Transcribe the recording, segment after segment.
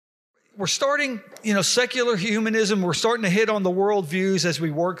we're starting, secular humanism. We're starting to hit on the worldviews as we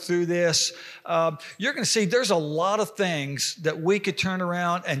work through this. You're going to see there's a lot of things that we could turn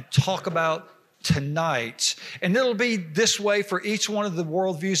around and talk about tonight. And it'll be this way for each one of the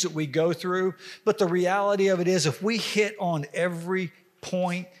worldviews that we go through. But the reality of it is, if we hit on every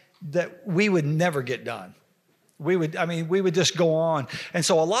point, that we would never get done. We would just go on. And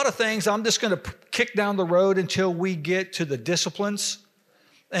so a lot of things I'm just going to kick down the road until we get to the disciplines.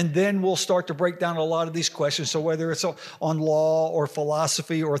 And then we'll start to break down a lot of these questions. So whether it's on law or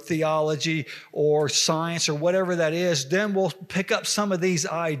philosophy or theology or science or whatever that is, then we'll pick up some of these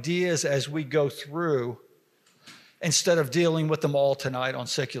ideas as we go through instead of dealing with them all tonight on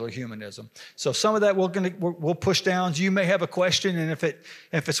secular humanism. So some of that we'll push down. You may have a question, and if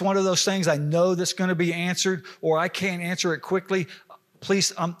it's one of those things I know that's going to be answered or I can't answer it quickly,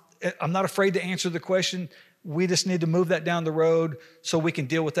 please, I'm not afraid to answer the question. We just need to move that down the road so we can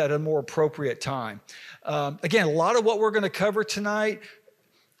deal with that at a more appropriate time. Again, a lot of what we're going to cover tonight,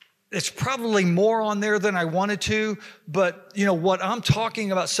 it's probably more on there than I wanted to, but what I'm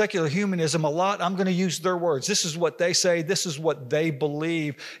talking about secular humanism a lot, I'm going to use their words. This is what they say. This is what they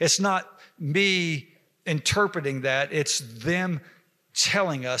believe. It's not me interpreting that. It's them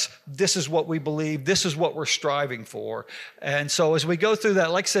telling us this is what we believe, this is what we're striving for. And so as we go through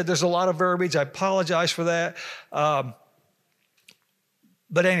that, like I said, there's a lot of verbiage. I apologize for that.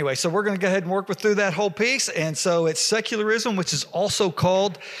 But anyway, so we're going to go ahead and work through that whole piece. And so it's secularism, which is also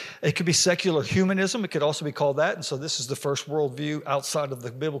called, it could be secular humanism. It could also be called that. And so this is the first worldview outside of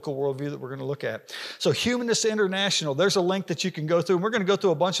the biblical worldview that we're going to look at. So Humanist International, there's a link that you can go through. And we're going to go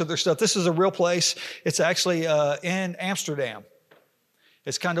through a bunch of their stuff. This is a real place. It's actually in Amsterdam.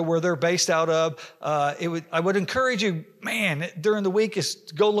 It's kind of where they're based out of. I would encourage you, during the week, is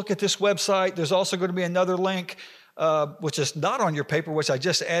to go look at this website. There's also going to be another link, which is not on your paper, which I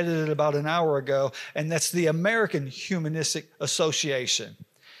just added it about an hour ago, and that's the American Humanistic Association.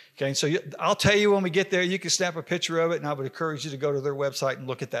 Okay, so I'll tell you when we get there. You can snap a picture of it, and I would encourage you to go to their website and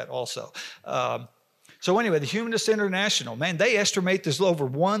look at that also. So anyway, the Humanist International, they estimate there's over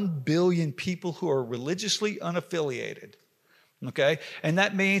 1 billion people who are religiously unaffiliated. Okay, and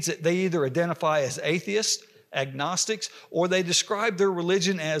that means that they either identify as atheists, agnostics, or they describe their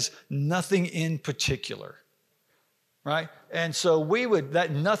religion as nothing in particular, right? And so that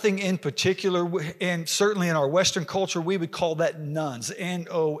nothing in particular, and certainly in our Western culture, we would call that nuns,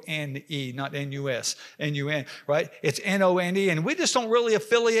 N-O-N-E, not N-U-S, N-U-N, right? It's N-O-N-E, and we just don't really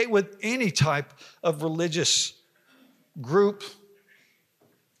affiliate with any type of religious group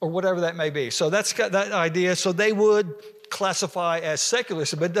or whatever that may be. So that's got that idea. So they would classify as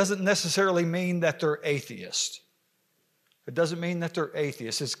secularists, but it doesn't necessarily mean that they're atheist. It doesn't mean that they're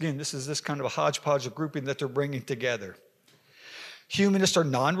atheists. Again, this is this kind of a hodgepodge of grouping that they're bringing together. Humanists are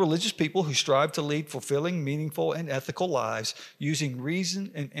non-religious people who strive to lead fulfilling, meaningful, and ethical lives using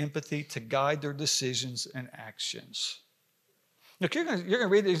reason and empathy to guide their decisions and actions. Look, you're going to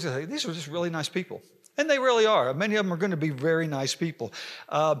read these and say, these are just really nice people. And they really are. Many of them are going to be very nice people.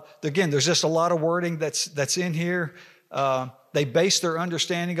 Again, there's just a lot of wording that's in here. They base their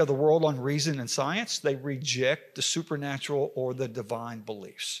understanding of the world on reason and science. They reject the supernatural or the divine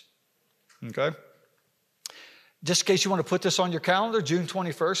beliefs. Okay? Just in case you want to put this on your calendar, June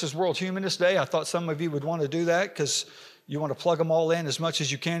 21st is World Humanist Day. I thought some of you would want to do that because you want to plug them all in as much as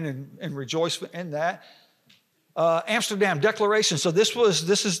you can and rejoice in that. Amsterdam Declaration. So this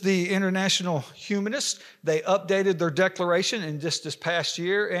is the International Humanists. They updated their declaration in just this past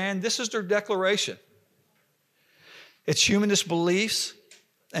year, and this is their declaration. Its humanist beliefs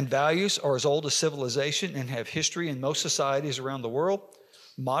and values are as old as civilization and have history in most societies around the world.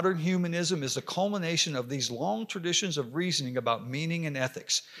 Modern humanism is the culmination of these long traditions of reasoning about meaning and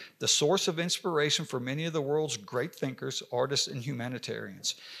ethics, the source of inspiration for many of the world's great thinkers, artists, and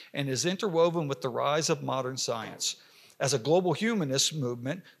humanitarians, and is interwoven with the rise of modern science. As a global humanist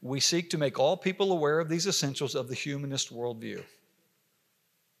movement, we seek to make all people aware of these essentials of the humanist worldview.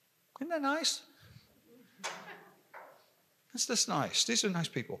 Isn't that nice? That's just nice. These are nice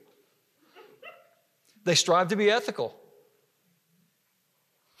people. They strive to be ethical.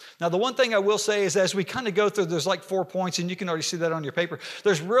 Now, the one thing I will say is as we kind of go through, there's like 4 points, and you can already see that on your paper.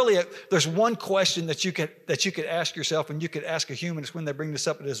 There's one question that you could ask yourself, and you could ask a humanist when they bring this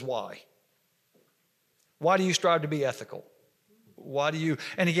up. It is why. Why do you strive to be ethical? Why do you?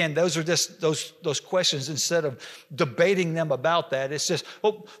 And again, those are just those questions. Instead of debating them about that, it's just,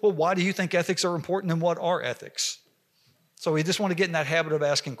 well, why do you think ethics are important, and what are ethics? So we just want to get in that habit of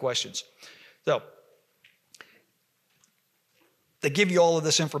asking questions. So they give you all of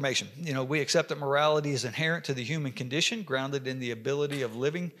this information. We accept that morality is inherent to the human condition, grounded in the ability of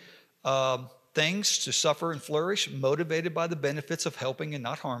living things to suffer and flourish, motivated by the benefits of helping and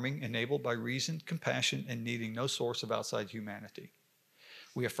not harming, enabled by reason, compassion, and needing no source of outside humanity.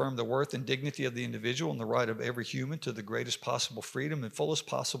 We affirm the worth and dignity of the individual and the right of every human to the greatest possible freedom and fullest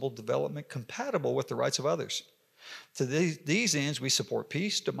possible development compatible with the rights of others. To these ends, we support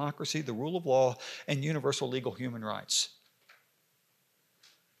peace, democracy, the rule of law, and universal legal human rights.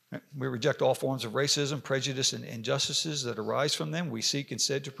 We reject all forms of racism, prejudice, and injustices that arise from them. We seek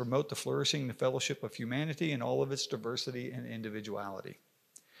instead to promote the flourishing and fellowship of humanity in all of its diversity and individuality.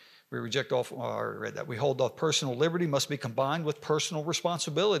 We reject all, I already read that. We hold that personal liberty must be combined with personal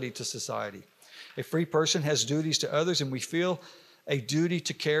responsibility to society. A free person has duties to others, and we feel a duty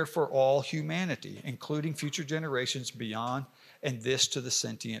to care for all humanity, including future generations beyond, and this to the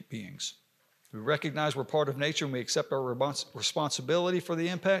sentient beings. We recognize we're part of nature, and we accept our responsibility for the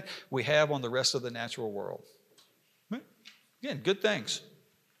impact we have on the rest of the natural world. Again, good things.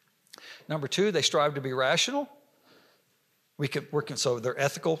 Number two, they strive to be rational. So they're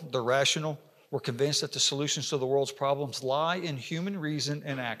ethical, they're rational. We're convinced that the solutions to the world's problems lie in human reason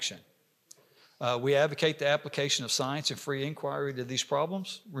and action. We advocate the application of science and free inquiry to these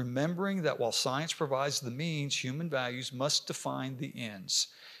problems, remembering that while science provides the means, human values must define the ends.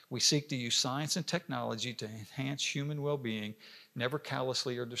 We seek to use science and technology to enhance human well-being, never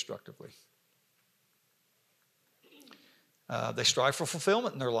callously or destructively. They strive for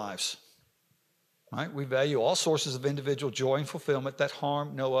fulfillment in their lives. Right? We value all sources of individual joy and fulfillment that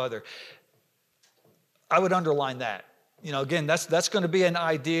harm no other. I would underline that. Again, that's going to be an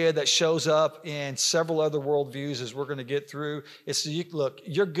idea that shows up in several other worldviews as we're going to get through. It's, look,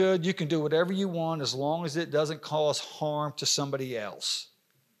 you're good. You can do whatever you want as long as it doesn't cause harm to somebody else.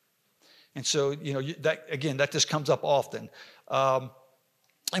 And so, that just comes up often.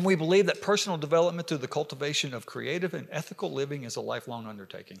 And we believe that personal development through the cultivation of creative and ethical living is a lifelong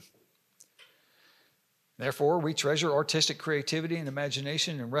undertaking. Therefore, we treasure artistic creativity and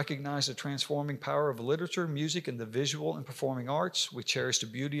imagination and recognize the transforming power of literature, music, and the visual and performing arts. We cherish the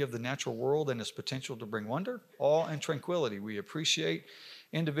beauty of the natural world and its potential to bring wonder, awe, and tranquility. We appreciate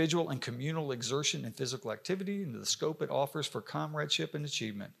individual and communal exertion and physical activity and the scope it offers for comradeship and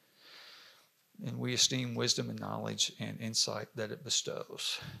achievement. And we esteem wisdom and knowledge and insight that it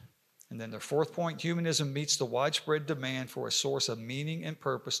bestows. And then the fourth point, humanism meets the widespread demand for a source of meaning and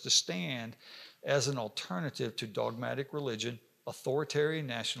purpose to stand as an alternative to dogmatic religion, authoritarian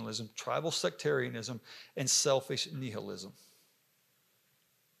nationalism, tribal sectarianism, and selfish nihilism.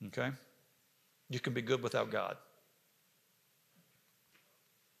 Okay? You can be good without God.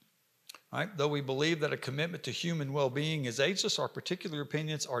 Right? Though we believe that a commitment to human well-being is ageless, our particular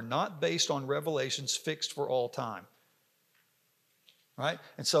opinions are not based on revelations fixed for all time. Right?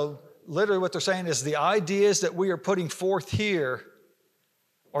 And so literally what they're saying is the ideas that we are putting forth here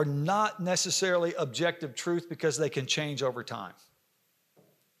are not necessarily objective truth because they can change over time.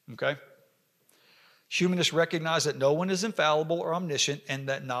 Okay? Humanists recognize that no one is infallible or omniscient and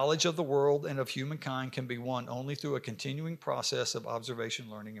that knowledge of the world and of humankind can be won only through a continuing process of observation,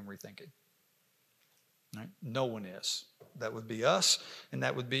 learning, and rethinking. Right? No one is. That would be us, and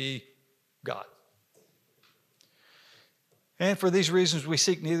that would be God. And for these reasons, we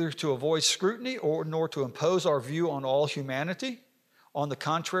seek neither to avoid scrutiny nor to impose our view on all humanity. On the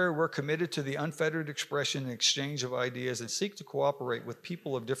contrary, we're committed to the unfettered expression and exchange of ideas and seek to cooperate with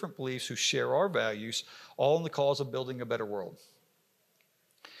people of different beliefs who share our values, all in the cause of building a better world.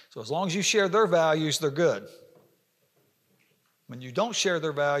 So as long as you share their values, they're good. When you don't share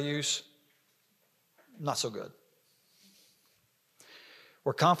their values, not so good.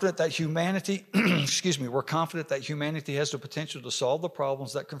 We're confident that humanity, we're confident that humanity has the potential to solve the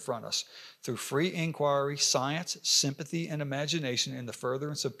problems that confront us through free inquiry, science, sympathy, and imagination in the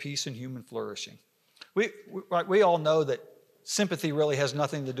furtherance of peace and human flourishing. We all know that sympathy really has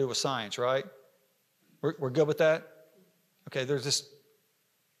nothing to do with science, right? We're good with that? Okay,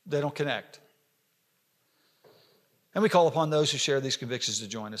 they don't connect. And we call upon those who share these convictions to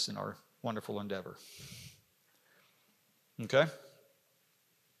join us in our wonderful endeavor. Okay?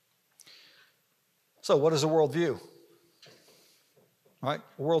 So what is a worldview? Right?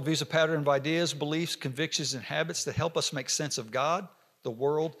 A worldview is a pattern of ideas, beliefs, convictions, and habits that help us make sense of God, the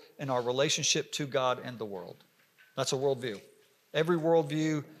world, and our relationship to God and the world. That's a worldview. Every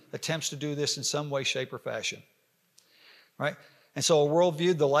worldview attempts to do this in some way, shape, or fashion. Right? And so a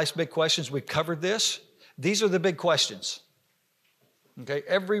worldview, the life's big questions, we've covered this. These are the big questions. Okay?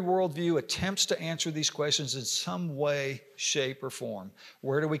 Every worldview attempts to answer these questions in some way, shape, or form.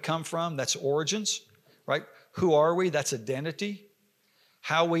 Where do we come from? That's origins. Right? Who are we? That's identity.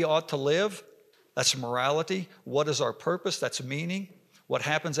 How we ought to live? That's morality. What is our purpose? That's meaning. What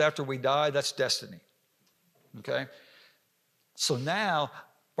happens after we die, that's destiny. Okay? So now,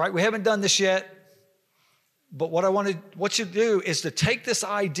 right, we haven't done this yet, but what I want you to do is to take this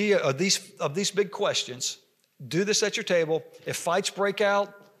idea of these big questions, do this at your table. If fights break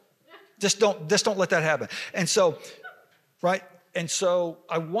out, just don't let that happen. And so, right, and so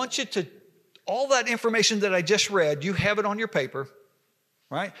I want you to, all that information that I just read, you have it on your paper,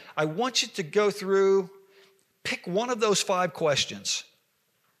 right? I want you to go through, pick one of those 5 questions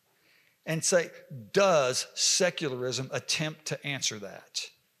and say, does secularism attempt to answer that?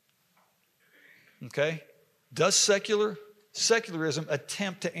 Okay? Does secularism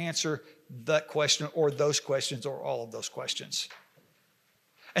attempt to answer that question or those questions or all of those questions?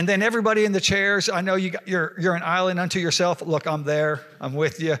 And then everybody in the chairs, I know you're an island unto yourself. Look, I'm there. I'm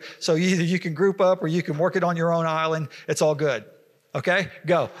with you. So either you can group up or you can work it on your own island. It's all good. Okay?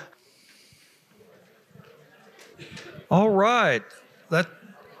 Go. All right.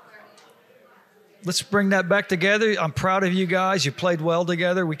 Let's bring that back together. I'm proud of you guys. You played well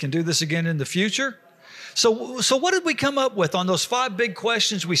together. We can do this again in the future. So what did we come up with on those 5 big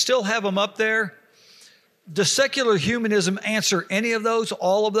questions? We still have them up there. Does secular humanism answer any of those,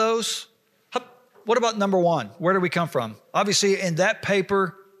 all of those? What about number 1? Where do we come from? Obviously, in that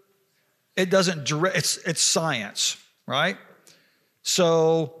paper, it doesn't direct, it's science, right?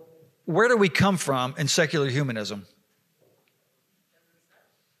 So where do we come from in secular humanism?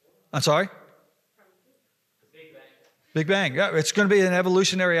 I'm sorry? Big Bang. Yeah, it's going to be an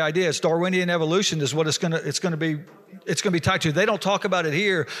evolutionary idea. It's Darwinian evolution is what it's going to be tied to. They don't talk about it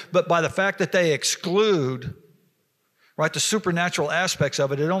here, but by the fact that they exclude, right, the supernatural aspects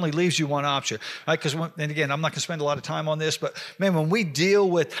of it, it only leaves you one option, right? Because, and again, I'm not going to spend a lot of time on this, but man, when we deal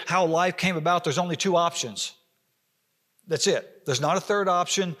with how life came about, there's only 2 options. That's it. There's not a third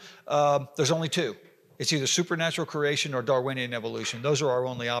option. There's only 2. It's either supernatural creation or Darwinian evolution. Those are our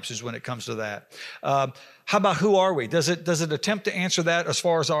only options when it comes to that. How about who are we? Does it attempt to answer that as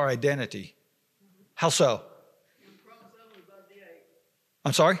far as our identity? How so? 1 chromosome above the ape.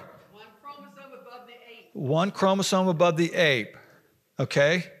 I'm sorry? 1 chromosome above the ape. 1 chromosome above the ape.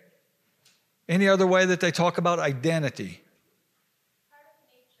 Okay. Any other way that they talk about identity?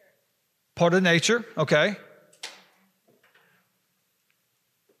 Part of nature. Okay.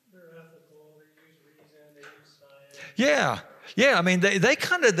 Yeah. I mean, they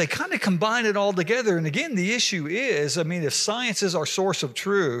kind of combine it all together. And again, the issue is, I mean, if science is our source of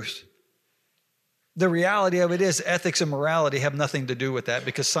truth, the reality of it is ethics and morality have nothing to do with that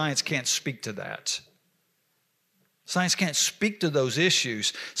because science can't speak to that. Science can't speak to those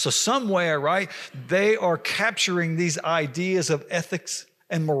issues. So somewhere, right, they are capturing these ideas of ethics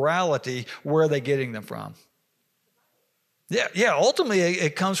and morality. Where are they getting them from? Yeah. Ultimately,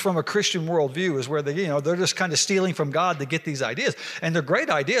 it comes from a Christian worldview, is where they're just kind of stealing from God to get these ideas, and they're great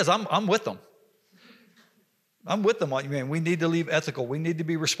ideas. I'm with them. I'm with them. I mean, we need to live ethical. We need to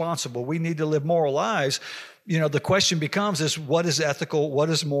be responsible. We need to live moral lives. The question becomes: what is ethical? What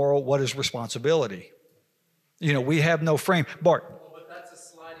is moral? What is responsibility? We have no frame. Bart. Well, but that's a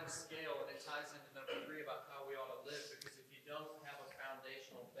sliding scale, and it ties into number 3 about how we ought to live. Because if you don't have a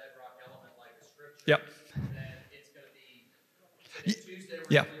foundational bedrock element like a scripture, Yep. then it's going to be Tuesday we're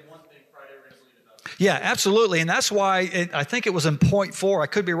Yeah. going to believe one thing, Friday we're going to believe another. Yeah, absolutely. And that's why I think it was in point 4, I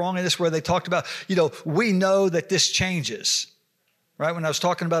could be wrong in this, where they talked about, we know that this changes, right? When I was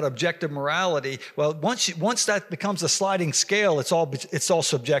talking about objective morality, well, once that becomes a sliding scale, it's all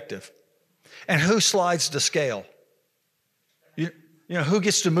subjective. And who slides the scale? Who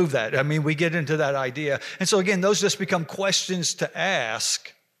gets to move that? I mean, we get into that idea. And so again, those just become questions to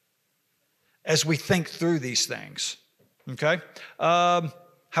ask as we think through these things. Okay?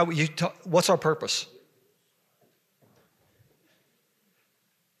 What's our purpose?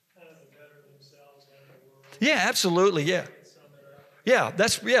 Kind of to better themselves and the world. Yeah, absolutely. Yeah.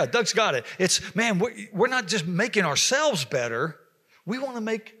 Doug's got it. It's, man, we're not just making ourselves better. We want to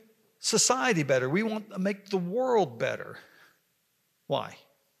make society better. We want to make the world better. Why?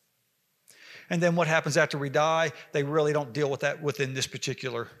 And then what happens after we die? They really don't deal with that within this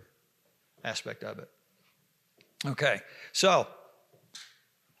particular aspect of it. Okay, so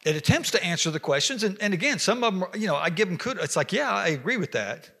it attempts to answer the questions. And again, some of them, I give them kudos. It's like, yeah, I agree with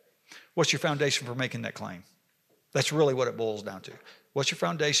that. What's your foundation for making that claim? That's really what it boils down to. What's your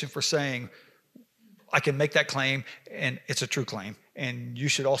foundation for saying, I can make that claim, and it's a true claim, and you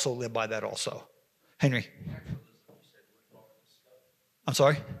should also live by that also. Henry? I'm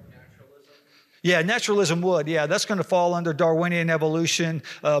sorry? Yeah, naturalism would. Yeah, that's going to fall under Darwinian evolution,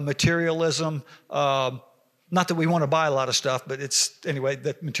 materialism. Not that we want to buy a lot of stuff, but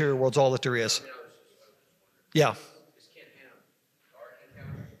the material world's all that there is. Yeah.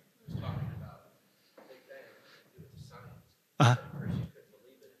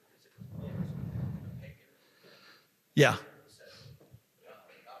 Yeah.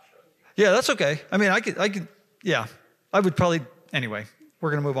 Yeah, that's okay. I mean, yeah. I would probably, anyway,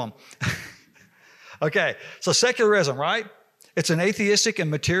 we're going to move on. Okay, so secularism, right? It's an atheistic and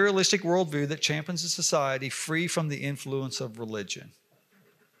materialistic worldview that champions a society free from the influence of religion.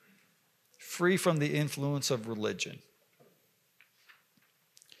 Free from the influence of religion.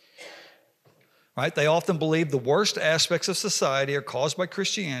 Right? They often believe the worst aspects of society are caused by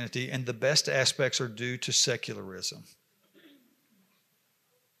Christianity and the best aspects are due to secularism.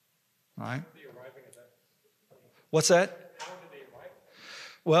 Right? What's that?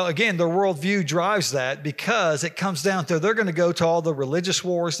 Well, again, their worldview drives that because it comes down to they're going to go to all the religious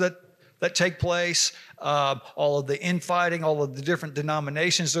wars that take place, all of the infighting, all of the different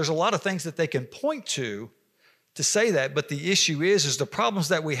denominations. There's a lot of things that they can point to say that, but the issue is the problems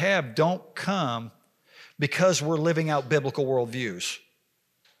that we have don't come because we're living out biblical worldviews.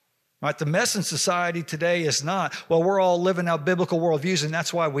 Right? The mess in society today is not, well, we're all living out biblical worldviews and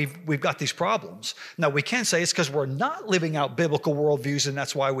that's why we've got these problems. Now, we can say it's because we're not living out biblical worldviews and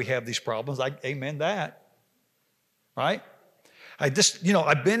that's why we have these problems. I amen that. Right? I've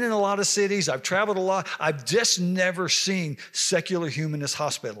been in a lot of cities. I've traveled a lot. I've just never seen secular humanist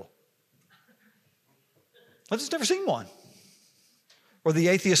hospital. I've just never seen one. Or the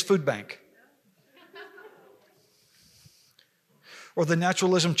atheist food bank. Or the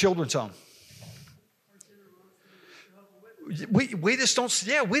naturalism children's home. We just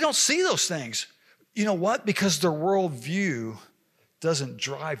don't, we don't see those things. You know what? Because their worldview doesn't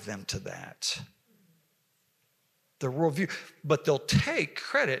drive them to that. Their worldview, but they'll take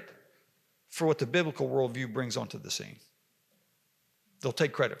credit for what the biblical worldview brings onto the scene. They'll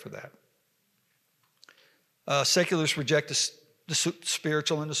take credit for that. Secularists reject the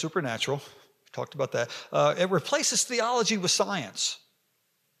spiritual and the supernatural. We talked about that. It replaces theology with science.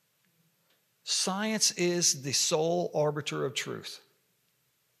 Science is the sole arbiter of truth.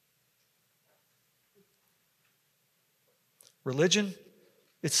 Religion,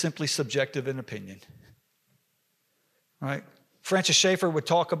 it's simply subjective in opinion. Right? Francis Schaeffer would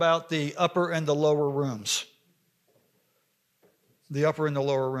talk about the upper and the lower rooms. The upper and the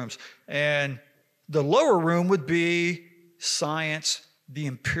lower rooms. And the lower room would be science, the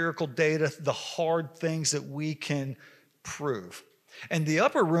empirical data, the hard things that we can prove. And the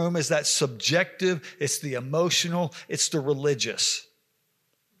upper room is that subjective, it's the emotional, it's the religious.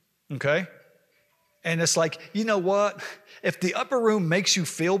 Okay? And it's like, you know what? If the upper room makes you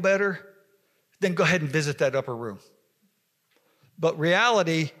feel better, then go ahead and visit that upper room. But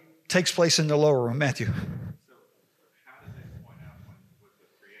reality takes place in the lower room. Matthew. So how do they point out with the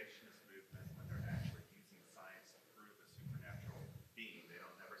creationist movement when they're actually using science to prove a supernatural being? They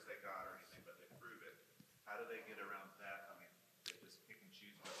don't never say God or anything, but they prove it. How do they get around that? I mean, they just pick and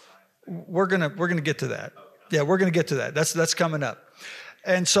choose what science. We're gonna get to that. Okay. Yeah, we're gonna get to that. That's coming up.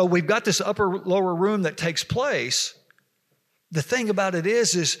 And so we've got this upper lower room that takes place. The thing about it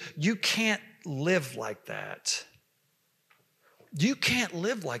is you can't live like that. You can't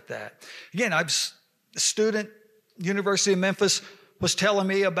live like that. Again, a student, University of Memphis, was telling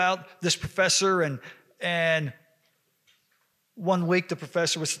me about this professor, and one week the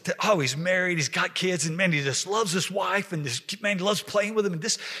professor was, he's married, he's got kids, and man, he just loves his wife, and he loves playing with him, and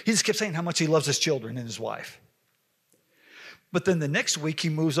he just kept saying how much he loves his children and his wife. But then the next week he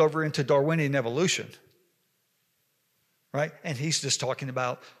moves over into Darwinian evolution, right? And he's just talking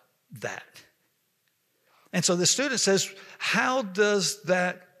about that. And so the student says, how does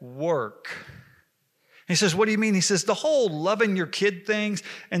that work? He says, what do you mean? He says, the whole loving your kid things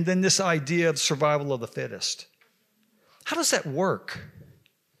and then this idea of survival of the fittest. How does that work?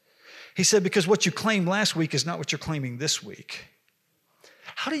 He said, because what you claimed last week is not what you're claiming this week.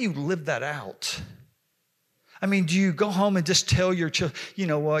 How do you live that out? I mean, do you go home and just tell your children, you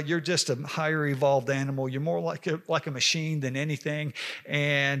know what, you're just a higher evolved animal. You're more like a machine than anything.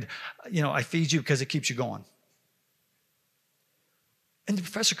 And, I feed you because it keeps you going. And the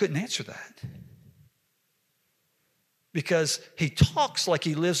professor couldn't answer that. Because he talks like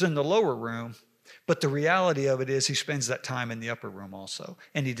he lives in the lower room, but the reality of it is he spends that time in the upper room also.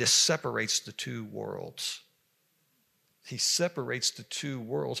 And he just separates the two worlds. He separates the two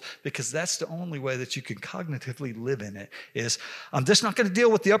worlds because that's the only way that you can cognitively live in it is, I'm just not going to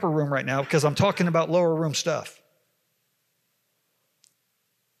deal with the upper room right now because I'm talking about lower room stuff.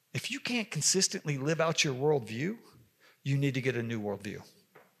 If you can't consistently live out your worldview, you need to get a new worldview.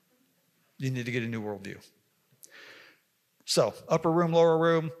 You need to get a new worldview. So, upper room, lower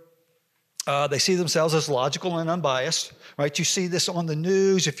room. They see themselves as logical and unbiased, right? You see this on the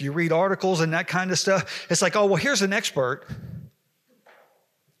news, if you read articles and that kind of stuff. It's like, oh, well, here's an expert,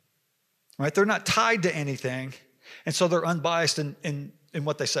 right? They're not tied to anything. And so they're unbiased in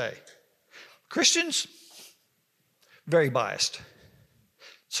what they say. Christians, very biased.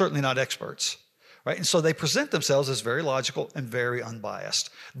 Certainly not experts. Right? And so they present themselves as very logical and very unbiased.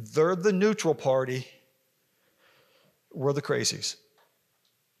 They're the neutral party. We're the crazies.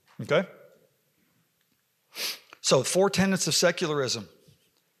 Okay? So 4 tenets of secularism.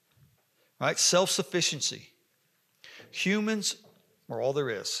 Right? Self-sufficiency. Humans are all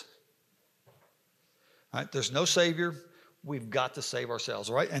there is. Right? There's no savior. We've got to save ourselves.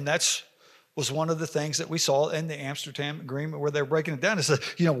 Right? And that's was one of the things that we saw in the Amsterdam Agreement where they're breaking it down. It says,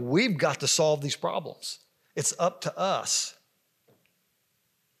 we've got to solve these problems. It's up to us.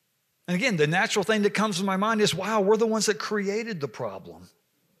 And again, the natural thing that comes to my mind is, wow, we're the ones that created the problem.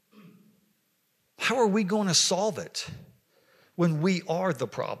 How are we going to solve it when we are the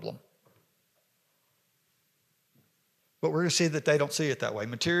problem? But we're going to see that they don't see it that way.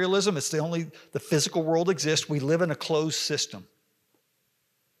 Materialism, it's the physical world exists. We live in a closed system.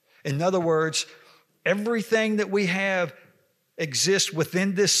 In other words, everything that we have exists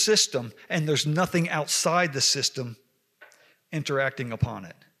within this system, and there's nothing outside the system interacting upon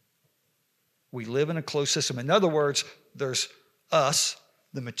it. We live in a closed system. In other words, there's us,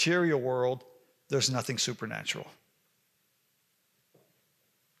 the material world, there's nothing supernatural.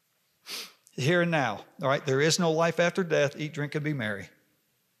 Here and now, all right, there is no life after death. Eat, drink, and be merry.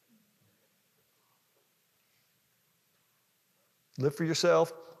 Live for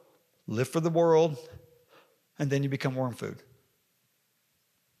yourself. Live for the world, and then you become worm food.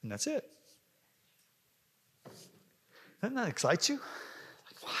 And that's it. Doesn't that excite you?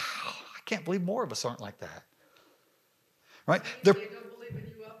 Wow, I can't believe more of us aren't like that. Right? They don't believe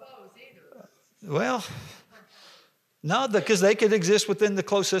in UFOs either. Well, no, because they could exist within the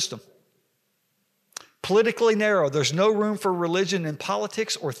closed system. Politically narrow. There's no room for religion in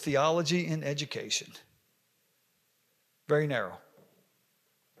politics or theology in education. Very narrow.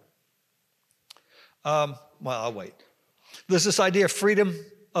 I'll wait. There's this idea of freedom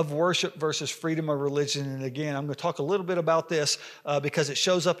of worship versus freedom of religion. And again, I'm going to talk a little bit about this because it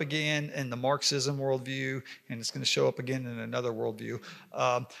shows up again in the Marxism worldview, and it's going to show up again in another worldview.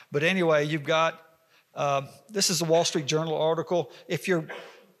 But anyway, you've got, this is a Wall Street Journal article. If you're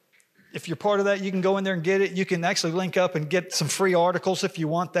part of that, you can go in there and get it. You can actually link up and get some free articles if you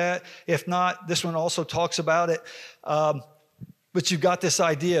want that. If not, this one also talks about it. But you've got this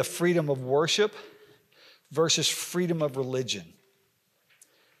idea of freedom of worship versus freedom of religion,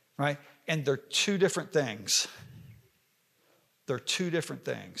 right? And they're two different things. They're two different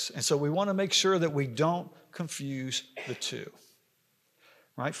things. And so we want to make sure that we don't confuse the two,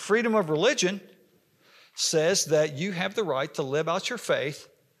 right? Freedom of religion says that you have the right to live out your faith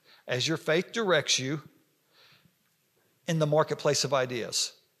as your faith directs you in the marketplace of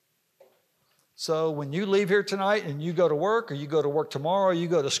ideas. So when you leave here tonight and you go to work, or you go to work tomorrow, or you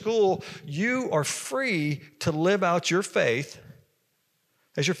go to school, you are free to live out your faith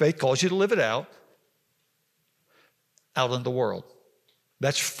as your faith calls you to live it out in the world.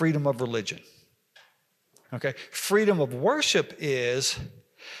 That's freedom of religion. Okay? Freedom of worship is,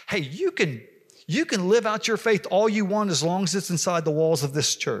 hey, you can live out your faith all you want as long as it's inside the walls of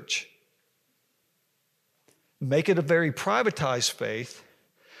this church. Make it a very privatized faith,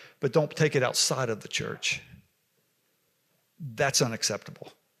 but don't take it outside of the church. That's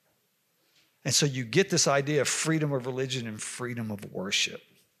unacceptable. And so you get this idea of freedom of religion and freedom of worship.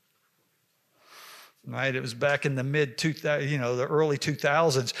 Right? It was back in the the early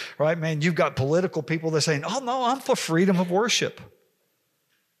 2000s, right? Man, you've got political people that are saying, "Oh no, I'm for freedom of worship."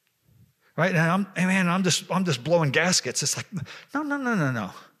 Right? And I'm just blowing gaskets. It's like,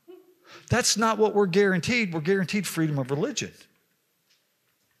 no. That's not what we're guaranteed. We're guaranteed freedom of religion.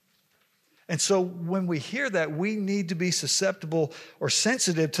 And so when we hear that, we need to be susceptible or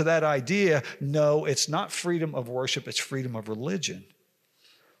sensitive to that idea. No, it's not freedom of worship, it's freedom of religion.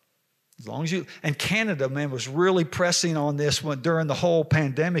 As long as and Canada, man, was really pressing on this during the whole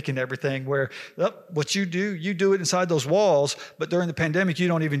pandemic and everything, where what you do it inside those walls, but during the pandemic, you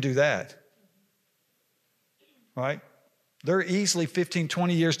don't even do that. Right? They're easily 15,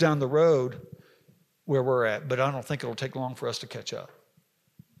 20 years down the road where we're at, but I don't think it'll take long for us to catch up.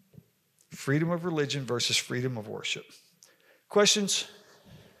 Freedom of religion versus freedom of worship. Questions?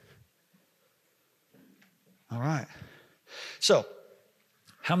 All right. So,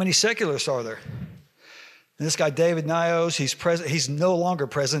 how many secularists are there? And this guy, David Nios, he's no longer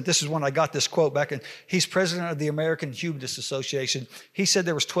president. This is when I got this quote back in. He's president of the American Humanist Association. He said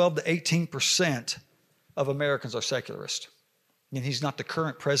there was 12 to 18% of Americans are secularist. And he's not the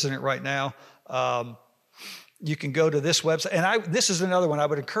current president right now. You can go to this website. And this is another one. I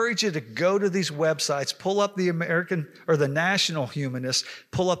would encourage you to go to these websites, pull up the American or the National Humanists,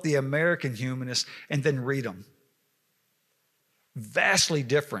 pull up the American Humanists, and then read them. Vastly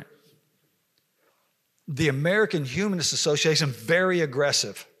different. The American Humanist Association, very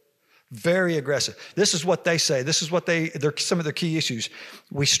aggressive. Very aggressive. This is what they say. This is what they're some of their key issues.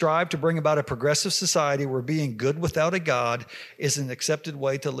 We strive to bring about a progressive society where being good without a God is an accepted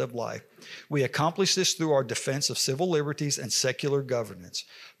way to live life. We accomplish this through our defense of civil liberties and secular governance,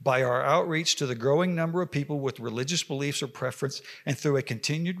 by our outreach to the growing number of people with religious beliefs or preference, and through a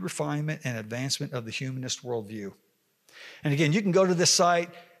continued refinement and advancement of the humanist worldview. And again, you can go to this site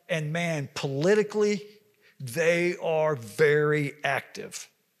and man, politically, they are very active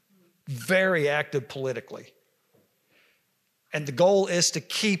politically. And the goal is to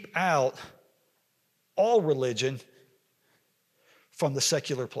keep out all religion from the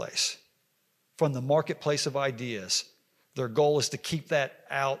secular place, from the marketplace of ideas. Their goal is to keep that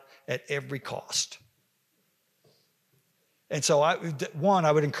out at every cost. And so I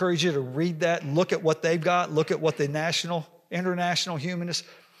would encourage you to read that, look at what they've got, look at what the international humanists,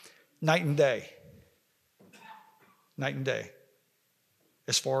 night and day. Night and day.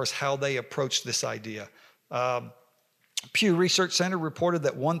 As far as how they approach this idea. Pew Research Center reported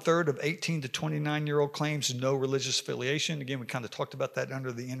that 1/3 of 18 to 29-year-old claims no religious affiliation. Again, we kind of talked about that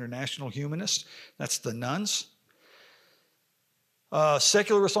under the international humanists. That's the nuns.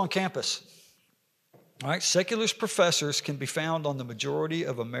 Secularists on campus. All right, secularist professors can be found on the majority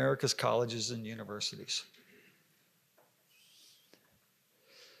of America's colleges and universities.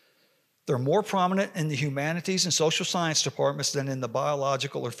 They're more prominent in the humanities and social science departments than in the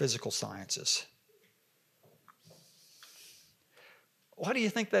biological or physical sciences. Why do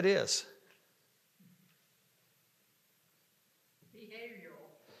you think that is?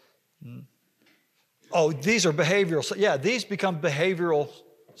 Behavioral. Oh, these are behavioral. Yeah, these become behavioral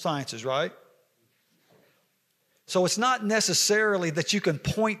sciences, right? So it's not necessarily that you can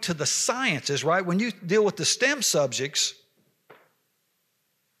point to the sciences, right? When you deal with the STEM subjects,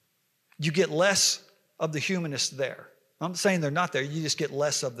 you get less of the humanists there. I'm not saying they're not there. You just get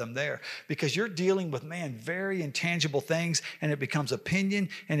less of them there because you're dealing with, man, very intangible things, and it becomes opinion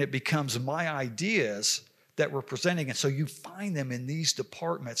and it becomes my ideas that we're presenting. And so you find them in these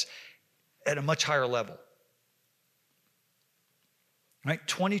departments at a much higher level. Right?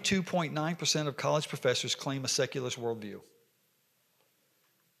 22.9% of college professors claim a secularist worldview.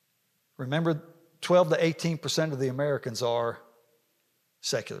 Remember, 12 to 18% of the Americans are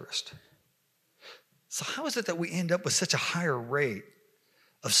secularist. So how is it that we end up with such a higher rate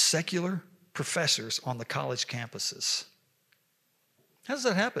of secular professors on the college campuses? How does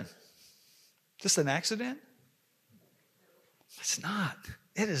that happen? Just an accident? It's not.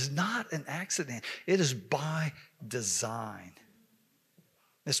 It is not an accident. It is by design.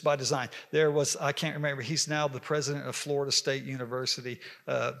 It's by design. There was, I can't remember, he's now the president of Florida State University.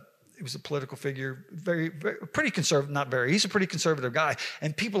 He was a political figure, pretty conservative, not very, he's a pretty conservative guy.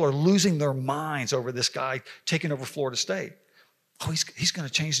 And people are losing their minds over this guy taking over Florida State. Oh, he's going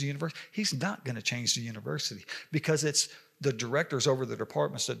to change the university. He's not going to change the university because it's the directors over the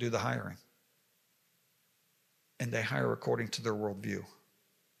departments that do the hiring. And they hire according to their worldview.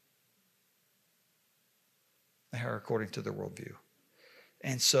 They hire according to their worldview.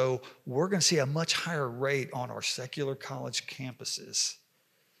 And so we're going to see a much higher rate on our secular college campuses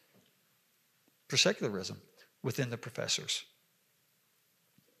for secularism within the professors.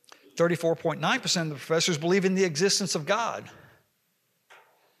 34.9% of the professors believe in the existence of God.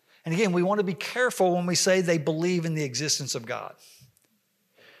 And again, we want to be careful when we say they believe in the existence of God.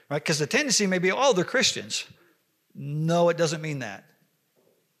 Right? Because the tendency may be, oh, they're Christians. No, it doesn't mean that.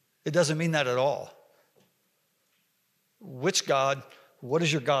 It doesn't mean that at all. Which God, what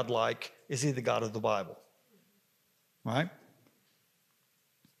is your God like? Is he the God of the Bible? Right?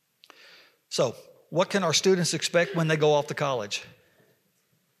 So, what can our students expect when they go off to college?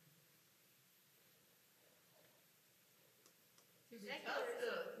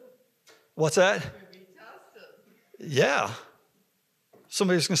 What's that? Yeah.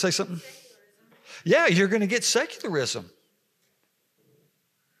 Somebody's going to say something? Yeah, you're going to get secularism.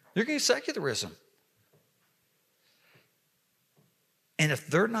 You're going to get secularism. And if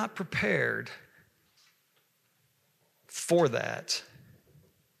they're not prepared for that,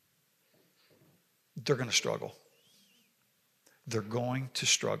 they're going to struggle. They're going to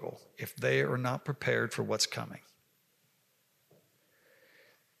struggle if they are not prepared for what's coming.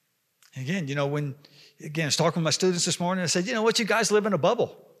 Again, I was talking with my students this morning, I said, you know what, you guys live in a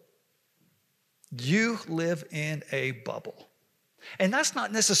bubble. You live in a bubble. And that's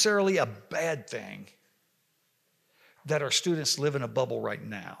not necessarily a bad thing. that our students live in a bubble right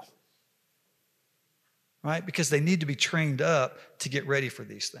now. Right? Because they need to be trained up to get ready for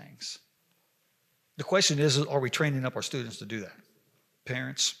these things. The question is, are we training up our students to do that?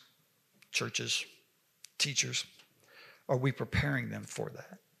 Parents, churches, teachers, are we preparing them for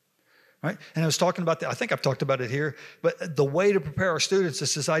that? Right? And I was talking about that, I think I've talked about it here, but the way to prepare our students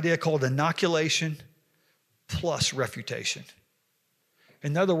is this idea called inoculation plus refutation.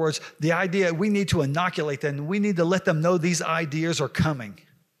 In other words, the idea, we need to inoculate them, we need to let them know these ideas are coming.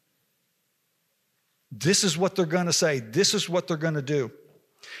 This is what they're going to say. This is what they're going to do.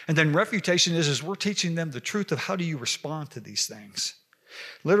 And then refutation is we're teaching them the truth of how do you respond to these things.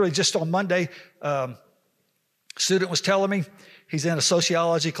 Literally just on Monday, student was telling me he's in a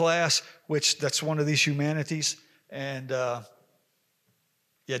sociology class, which that's one of these humanities. And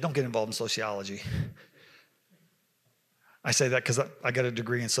yeah, don't get involved in sociology. I say that because I got a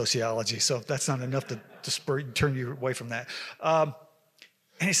degree in sociology, so that's not enough to turn you away from that.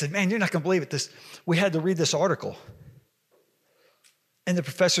 And he said, man, you're not going to believe it. We had to read this article. And the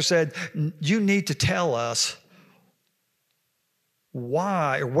professor said, you need to tell us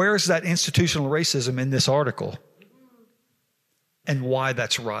why, or where's that institutional racism in this article and why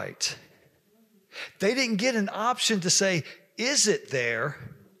that's right. They didn't get an option to say, is it there?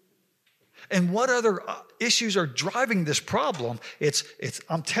 And what other issues are driving this problem?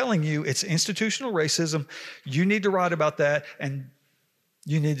 I'm telling you, it's institutional racism. You need to write about that, and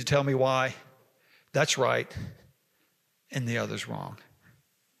you need to tell me why that's right and the other's wrong.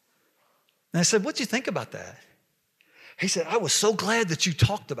 And I said, what'd you think about that? He said, I was so glad that you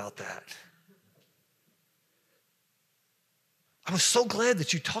talked about that. I was so glad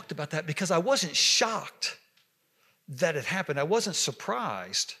that you talked about that because I wasn't shocked that it happened. I wasn't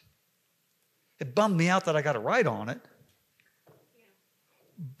surprised. It bummed me out that I got to write on it.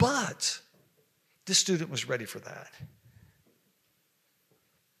 But this student was ready for that.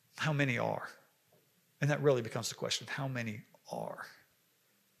 How many are? And that really becomes the question. How many are?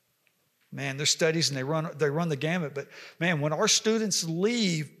 Man, there's studies and they run the gamut. But man, when our students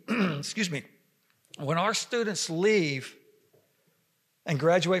leave, when our students leave and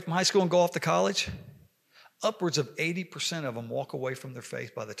graduate from high school and go off to college, upwards of 80% of them walk away from their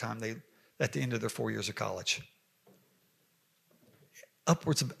faith by the time at the end of their 4 years of college.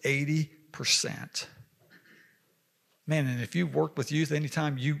 Upwards of 80%. Man, and if you've worked with youth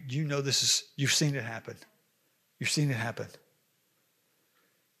anytime, you know you've seen it happen. You've seen it happen.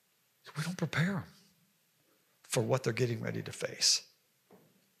 We don't prepare them for what they're getting ready to face.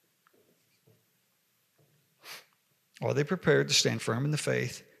 Are they prepared to stand firm in the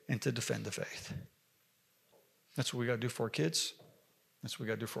faith and to defend the faith? That's what we got to do for our kids. That's what we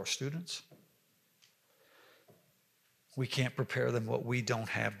got to do for our students. We can't prepare them what we don't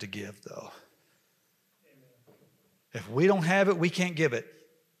have to give, though. If we don't have it, we can't give it.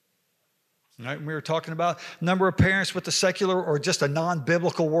 Right? We were talking about a number of parents with a secular or just a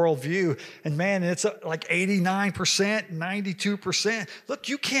non-biblical worldview. And man, it's like 89%, 92%. Look,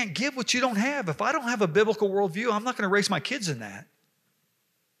 you can't give what you don't have. If I don't have a biblical worldview, I'm not going to raise my kids in that.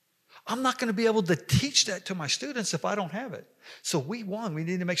 I'm not going to be able to teach that to my students if I don't have it. So we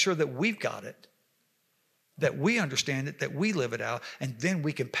need to make sure that we've got it, that we understand it, that we live it out, and then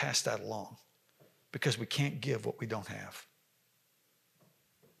we can pass that along. Because we can't give what we don't have.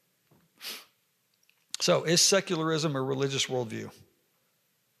 So, is secularism a religious worldview?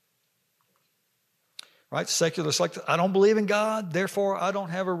 Right? Secularists like, I don't believe in God, therefore I don't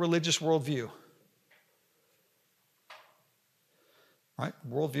have a religious worldview. Right?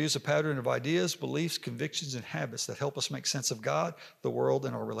 Worldview is a pattern of ideas, beliefs, convictions, and habits that help us make sense of God, the world,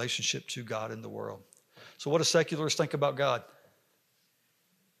 and our relationship to God and the world. So what do secularists think about God?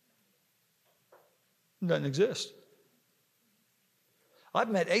 It doesn't exist. I've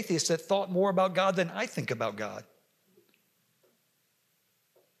met atheists that thought more about God than I think about God.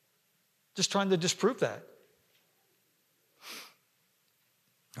 Just trying to disprove that.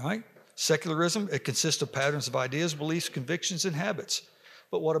 All right? Secularism, it consists of patterns of ideas, beliefs, convictions, and habits.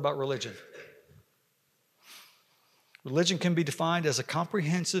 But what about religion? Religion can be defined as a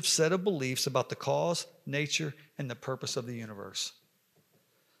comprehensive set of beliefs about the cause, nature, and the purpose of the universe.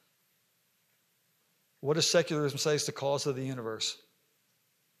 What does secularism say is the cause of the universe?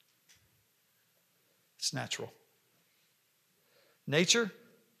 It's natural. Nature,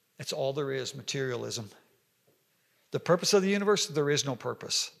 it's all there is, materialism. The purpose of the universe, there is no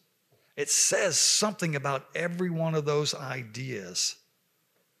purpose. It says something about every one of those ideas.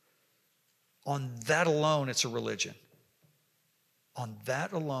 On that alone, it's a religion. On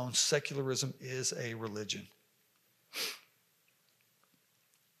that alone, secularism is a religion.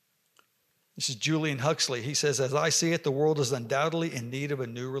 This is Julian Huxley. He says, as I see it, the world is undoubtedly in need of a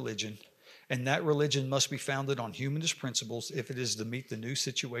new religion, and that religion must be founded on humanist principles if it is to meet the new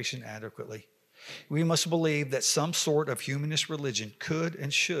situation adequately. We must believe that some sort of humanist religion could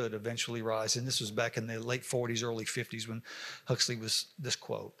and should eventually rise. And this was back in the late 40s, early 50s when Huxley was this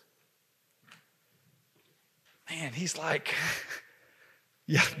quote. Man, he's like,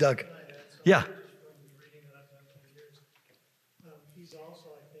 yeah, Doug. Yeah. He's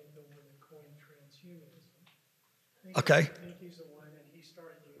also, I think, the one that coined transhumanism. Okay. I think he's the one, and he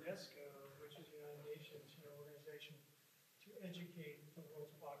started UNESCO, which is the United Nations, organization to educate the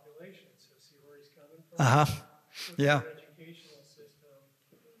world's population. So see where he's coming from. Uh-huh. With Yeah. our educational system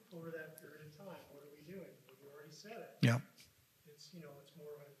over that period of time. What are we doing? Well, you already said it. Yeah. It's it's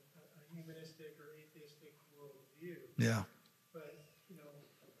more of a humanistic or atheistic worldview. Yeah. But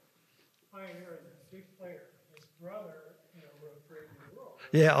pioneer and a big player. His brother, wrote Brave New World.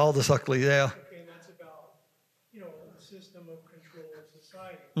 Yeah, Aldous Huxley, yeah. Okay, and that's about, a system of control of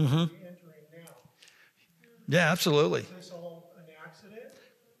society. Mhm. We're entering now. Yeah, absolutely. Is this all an accident?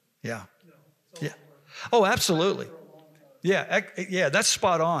 Yeah. No. It's all Yeah. Oh, absolutely. for a long time. Yeah, that's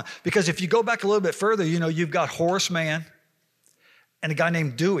spot on. Because if you go back a little bit further, you've got Horace Mann and a guy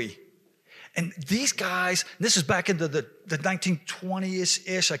named Dewey. And these guys, this is back into the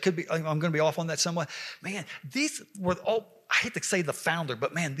 1920s-ish. I'm going to be off on that somewhat. Man, these were all, I hate to say the founder,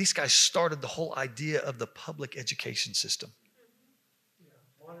 but man, these guys started the whole idea of the public education system. Yeah,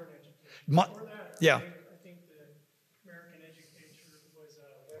 modern education. Mo- Before that, yeah. I think the American education was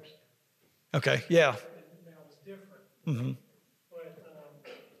Western. Okay, yeah. And that was different. Mm-hmm. But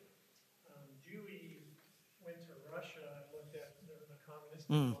Dewey went to Russia and looked at the communist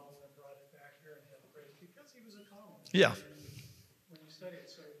model and brought it back here and had praise because he was a communist. Yeah. When you study it.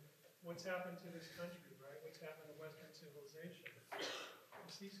 So what's happened to this country, right? What's happened to Western civilization?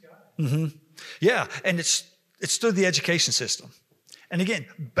 It's these guys. Mm-hmm. Yeah, and it's through the education system. And again,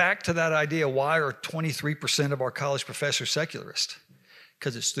 back to that idea, why are 23% of our college professors secularist?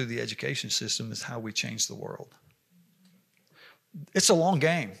 Because it's through the education system is how we change the world. It's a long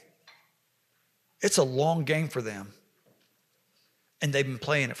game. It's a long game for them. And they've been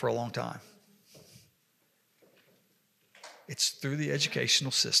playing it for a long time. It's through the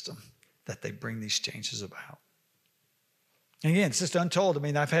educational system that they bring these changes about. And again, it's just untold. I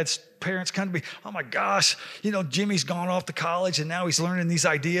mean, I've had parents come to me, oh my gosh, Jimmy's gone off to college and now he's learning these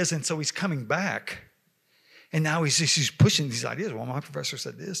ideas and so he's coming back. And now he's pushing these ideas. Well, my professor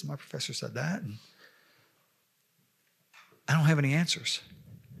said this, my professor said that. And I don't have any answers.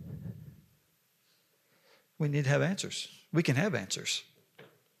 We need to have answers. We can have answers.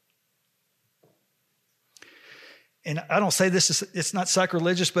 And I don't say this, it's not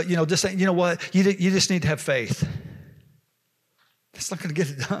sacrilegious, but just saying, you know what? You just need to have faith. That's not going to get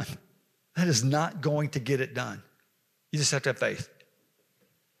it done. That is not going to get it done. You just have to have faith.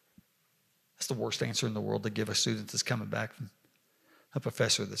 That's the worst answer in the world to give a student that's coming back from a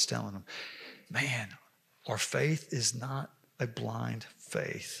professor that's telling them, man, our faith is not a blind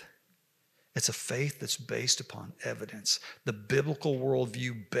faith. It's a faith that's based upon evidence. The biblical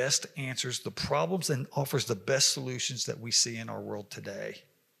worldview best answers the problems and offers the best solutions that we see in our world today.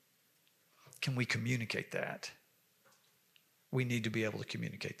 Can we communicate that? We need to be able to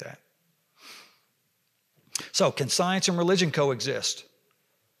communicate that. So, can science and religion coexist?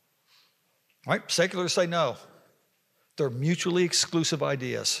 Right? Secularists say no. They're mutually exclusive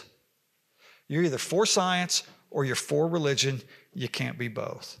ideas. You're either for science or you're for religion. You can't be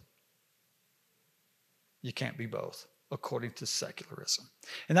both. You can't be both, according to secularism.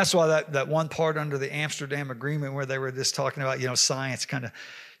 And that's why that one part under the Amsterdam Agreement where they were just talking about, science kind of,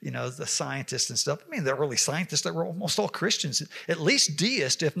 the scientists and stuff. I mean, the early scientists, they were almost all Christians, at least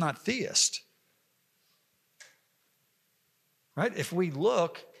deist, if not theist. Right? If we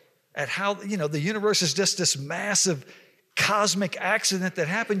look at how, the universe is just this massive cosmic accident that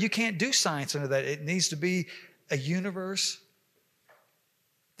happened, you can't do science under that. It needs to be a universe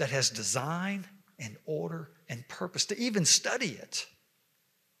that has design and order and purpose to even study it.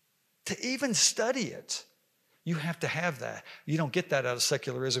 To even study it, you have to have that. You don't get that out of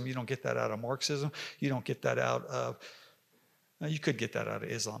secularism. You don't get that out of Marxism. You don't get that out of, you could get that out of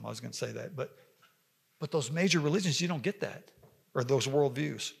Islam. I was going to say that. But those major religions, you don't get that, or those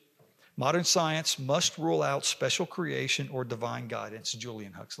worldviews. Modern science must rule out special creation or divine guidance.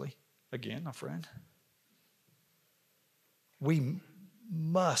 Julian Huxley, again, a friend. We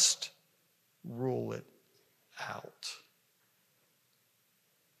must rule it out.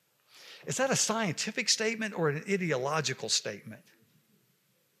 Is that a scientific statement or an ideological statement?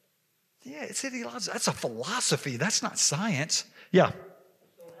 Yeah, it's ideological. That's a philosophy. That's not science. Yeah.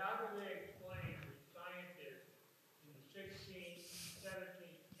 So how do they explain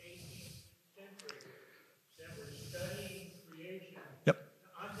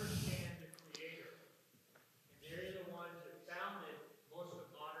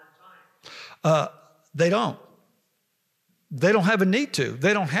They don't. They don't have a need to.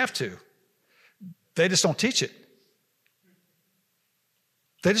 They don't have to. They just don't teach it.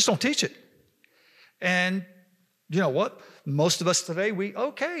 They just don't teach it. And you know what? Most of us today,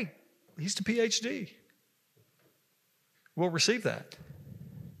 he's the PhD. We'll receive that.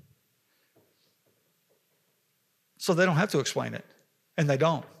 So they don't have to explain it. And they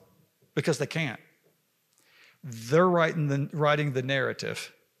don't, because they can't. They're writing the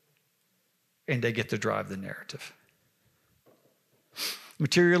narrative, and they get to drive the narrative.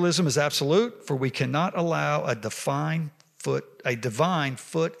 Materialism is absolute, for we cannot allow a divine foot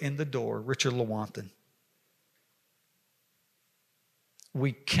in the door. Richard Lewontin.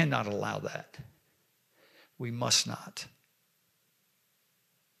 We cannot allow that. We must not.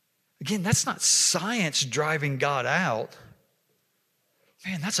 Again, that's not science driving God out.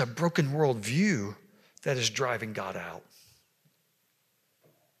 Man, that's a broken worldview that is driving God out.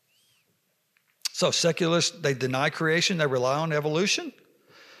 So secularists, they deny creation, they rely on evolution.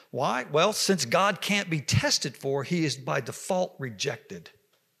 Why? Well, since God can't be tested for, he is by default rejected.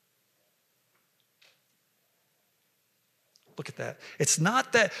 Look at that. It's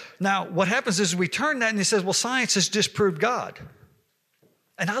not that. Now, what happens is we turn that and he says, well, science has disproved God.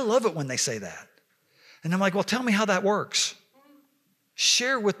 And I love it when they say that. And I'm like, well, tell me how that works.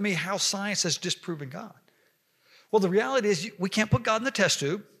 Share with me how science has disproven God. Well, the reality is we can't put God in the test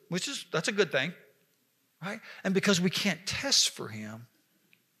tube, that's a good thing, right? And because we can't test for him,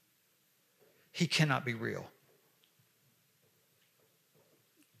 he cannot be real.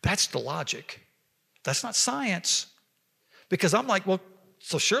 That's the logic. That's not science. Because I'm like, well,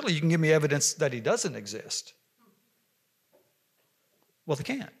 so surely you can give me evidence that he doesn't exist. Well, they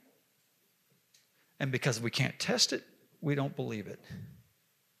can't. And because we can't test it, we don't believe it.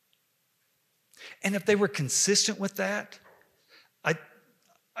 And if they were consistent with that,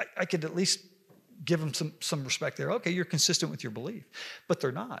 I could at least give them some respect there. Okay, you're consistent with your belief. But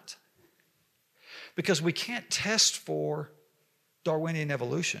they're not. Because we can't test for Darwinian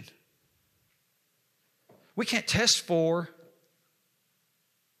evolution. We can't test for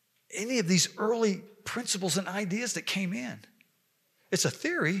any of these early principles and ideas that came in. It's a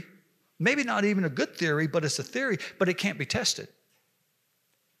theory, maybe not even a good theory, but it's a theory, but it can't be tested.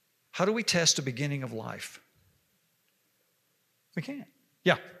 How do we test the beginning of life? We can't.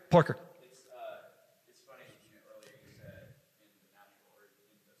 Yeah, Parker. It's funny, earlier you said in the natural or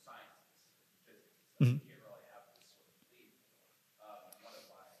in the sciences, physics, you can't really have this sort of belief. One of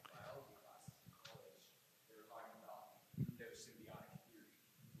my biology classes in college, they were talking about endosymbiotic theory,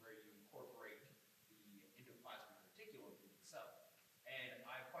 where you incorporate the endoplasmic reticulum into the cell. And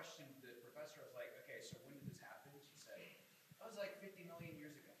I questioned the professor. I was like, okay, so when did this happen? She said, that was like 50 million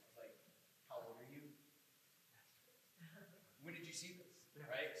years ago. I was like, how old are you? When did you see this?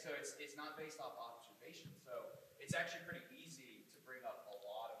 Right? So it's not based off observation. So it's actually pretty easy to bring up a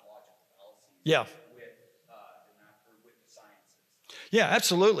lot of logical fallacies with the sciences. Yeah,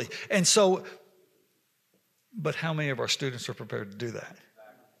 absolutely. And so, but how many of our students are prepared to do that?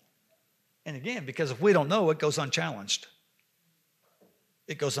 And again, because if we don't know, it goes unchallenged.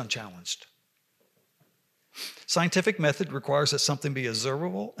 It goes unchallenged. Scientific method requires that something be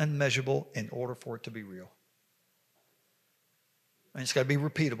observable and measurable in order for it to be real. And it's got to be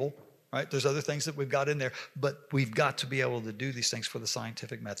repeatable, right? There's other things that we've got in there, but we've got to be able to do these things for the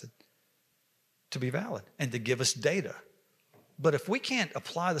scientific method to be valid and to give us data. But if we can't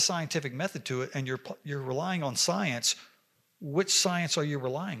apply the scientific method to it and you're relying on science, which science are you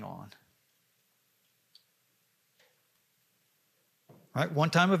relying on? Right?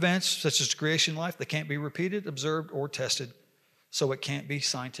 One-time events such as creation life, they can't be repeated, observed, or tested, so it can't be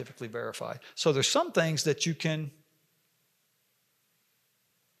scientifically verified. So there's some things that you can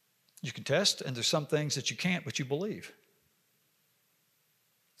test, and there's some things that you can't, but you believe.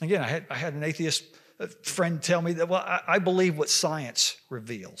 Again, I had an atheist friend tell me that, well, I believe what science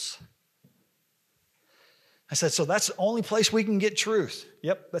reveals. I said, so that's the only place we can get truth.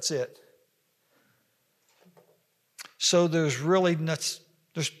 Yep, that's it. So there's really there's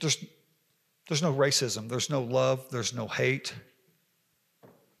no racism, there's no love, there's no hate,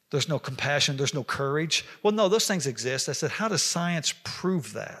 there's no compassion, there's no courage. Well, no, those things exist. I said, how does science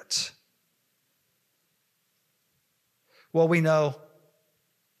prove that? Well, we know.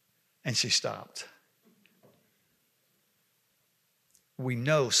 And she stopped. We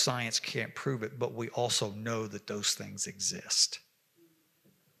know science can't prove it, but we also know that those things exist.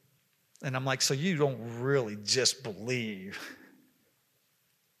 And I'm like, so you don't really just believe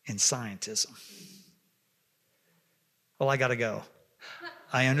in scientism? Well, I got to go.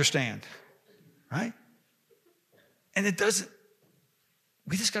 I understand, right? And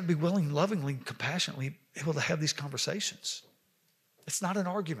We just got to be willing, lovingly, compassionately able to have these conversations. It's not an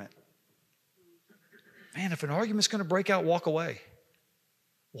argument. Man, if an argument's going to break out, walk away.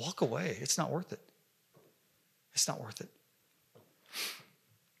 Walk away. It's not worth it. It's not worth it.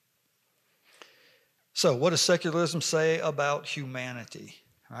 So what does secularism say about humanity?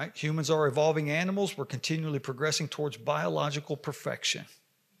 All right? Humans are evolving animals. We're continually progressing towards biological perfection.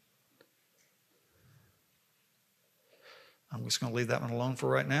 I'm just going to leave that one alone for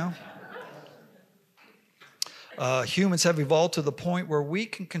right now. Humans have evolved to the point where we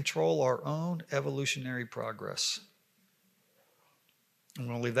can control our own evolutionary progress. I'm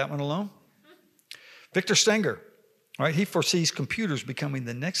going to leave that one alone. Victor Stenger, all right, he foresees computers becoming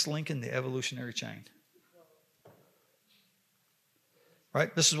the next link in the evolutionary chain.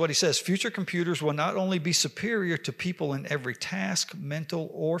 Right? This is what he says. Future computers will not only be superior to people in every task, mental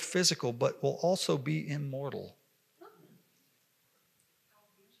or physical, but will also be immortal.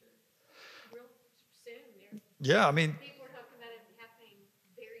 Real soon. Yeah, I mean, People are talking about it happening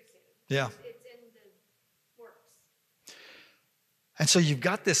very soon. yeah. It's in the works. And so you've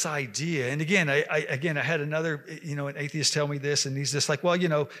got this idea. And again, I had another, an atheist tell me this, and he's just like, well,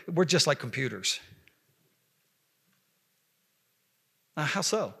 we're just like computers. How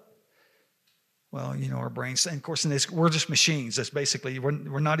so? Well, our brains, and of course, we're just machines. That's basically, we're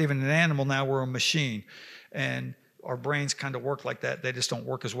not even an animal now, we're a machine. And our brains kind of work like that. They just don't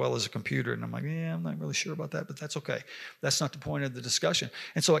work as well as a computer. And I'm like, yeah, I'm not really sure about that, but that's okay. That's not the point of the discussion.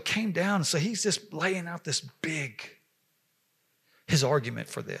 And so it came down, and so he's just laying out his argument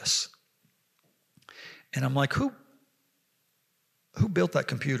for this. And I'm like, who built that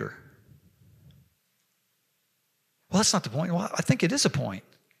computer? Well, that's not the point. Well, I think it is a point.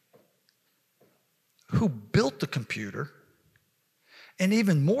 Who built the computer? And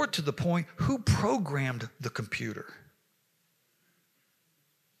even more to the point, who programmed the computer?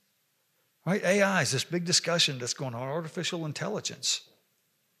 Right? AI is this big discussion that's going on, artificial intelligence.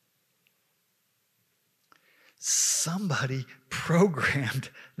 Somebody programmed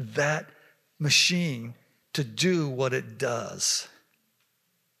that machine to do what it does.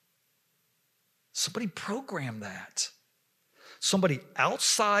 Somebody programmed that. Somebody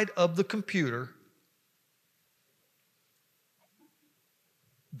outside of the computer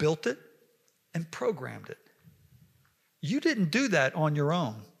built it and programmed it. You didn't do that on your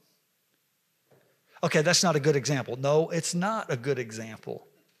own. Okay, that's not a good example. No, it's not a good example.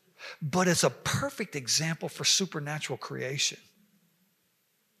 But it's a perfect example for supernatural creation.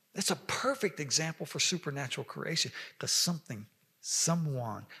 It's a perfect example for supernatural creation because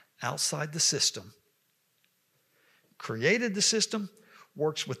someone outside the system created the system,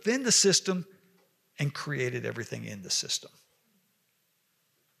 works within the system, and created everything in the system.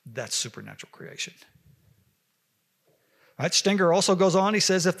 That's supernatural creation. All right, Stenger also goes on. He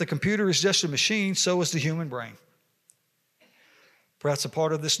says, if the computer is just a machine, so is the human brain. Perhaps a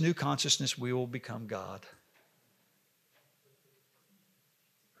part of this new consciousness, we will become God.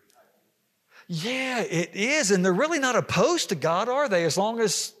 Yeah, it is. And they're really not opposed to God, are they? As long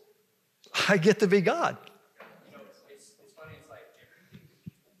as I get to be God. It's funny. It's like everything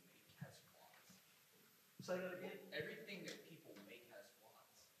that people make has flaws. Say that again. Everything that people make has flaws.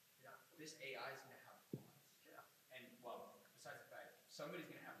 Yeah. This AI is going to have flaws. Yeah. And besides the fact, somebody's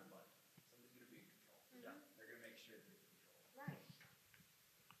going to have the money. Somebody's going to be in control. Yeah. They're going to make sure they're in control. Right.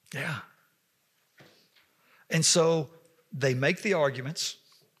 Yeah. And so they make the arguments,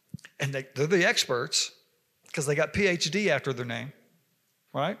 and they're the experts because they got PhD after their name,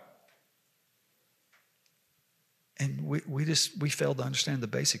 right? And we failed to understand the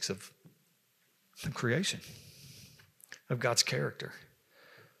basics of creation, of God's character,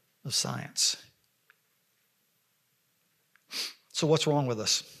 of science. So what's wrong with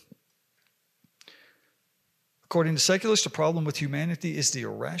us? According to secularists, the problem with humanity is the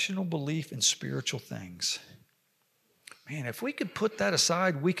irrational belief in spiritual things. Man, if we could put that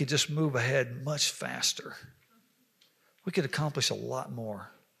aside, we could just move ahead much faster. We could accomplish a lot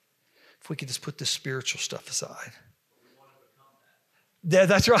more if we could just put this spiritual stuff aside. Yeah,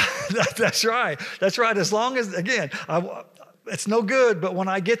 that's right. That's right. That's right. As long as, again, it's no good, but when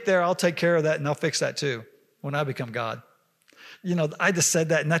I get there, I'll take care of that and I'll fix that too when I become God. I just said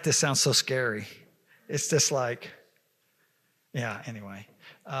that and that just sounds so scary. It's just like, yeah, anyway.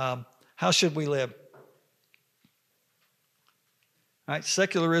 How should we live? All right,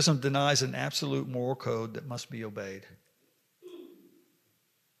 secularism denies an absolute moral code that must be obeyed.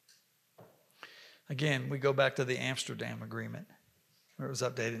 Again, we go back to the Amsterdam Agreement where it was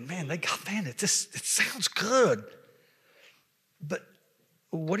updated. Man, it sounds good. But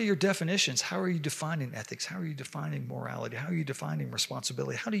what are your definitions? How are you defining ethics? How are you defining morality? How are you defining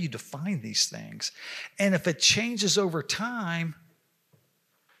responsibility? How do you define these things? And if it changes over time,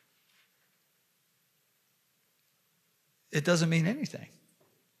 it doesn't mean anything.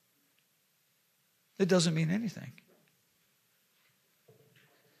 It doesn't mean anything.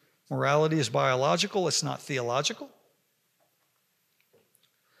 Morality is biological, it's not theological.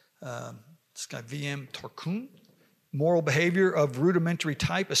 This guy, V.M. Tarkun. Moral behavior of rudimentary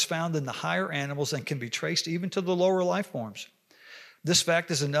type is found in the higher animals and can be traced even to the lower life forms. This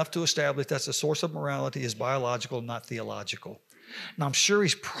fact is enough to establish that the source of morality is biological, not theological. Now, I'm sure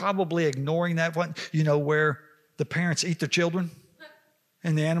he's probably ignoring that one, where the parents eat their children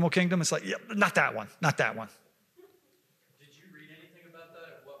in the animal kingdom. It's like, yeah, not that one, not that one. Did you read anything about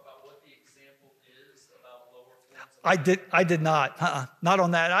that? About what the example is about lower forms? I did not. Not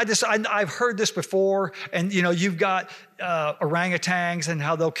on that. I've heard this before, and you've got orangutans and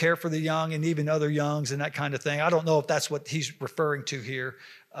how they'll care for the young and even other youngs and that kind of thing. I don't know if that's what he's referring to here,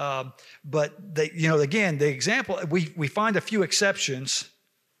 but again, the example we find a few exceptions,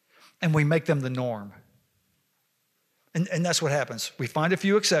 and we make them the norm. And that's what happens. We find a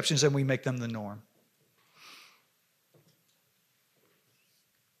few exceptions and we make them the norm.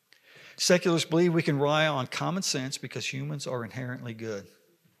 Secularists believe we can rely on common sense because humans are inherently good.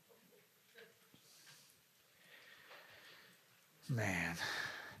 Man.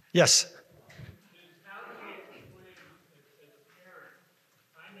 Yes? How do we explain as a parent,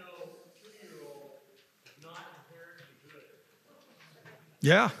 I know a 2-year-old is not inherently good.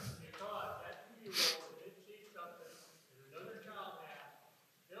 Yeah. Because that 2-year-old, if they see something that another child has,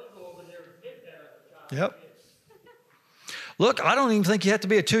 they'll go over there and hit that other child. Yep. Look, I don't even think you have to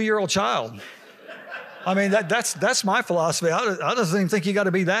be a 2-year-old child. I mean, that's my philosophy. I don't even think you got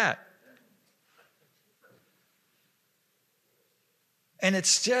to be that. And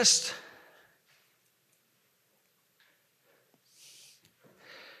it's just,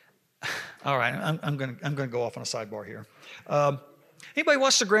 all right. I'm gonna go off on a sidebar here. Anybody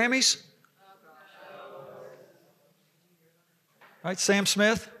watch the Grammys? Right, Sam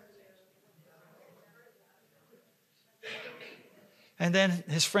Smith. And then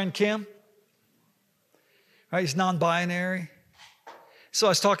his friend Kim. Right, he's non-binary. So I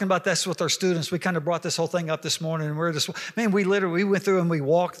was talking about this with our students. We kind of brought this whole thing up this morning, and we went through and we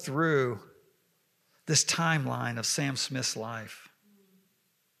walked through this timeline of Sam Smith's life.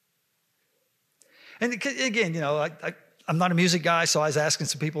 And again, I'm not a music guy, so I was asking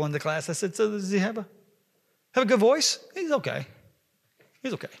some people in the class. I said, "So does he have a good voice?" He's okay.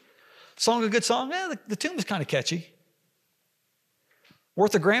 He's okay. Song a good song? Yeah, the tune was kind of catchy.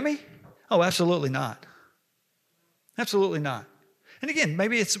 Worth a Grammy? Oh, absolutely not. Absolutely not. And again,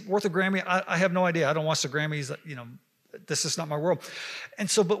 maybe it's worth a Grammy. I have no idea. I don't watch the Grammys. This is not my world. And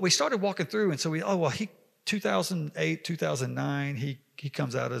so, but we started walking through, and so 2008, 2009, he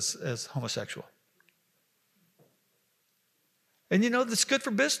comes out as homosexual. And that's good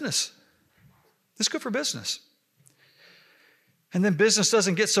for business. It's good for business. And then business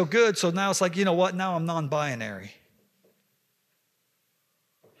doesn't get so good, so now it's like, now I'm non-binary.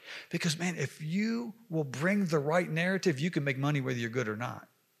 Because, man, if you will bring the right narrative, you can make money whether you're good or not.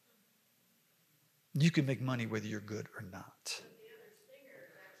 You can make money whether you're good or not. The other singer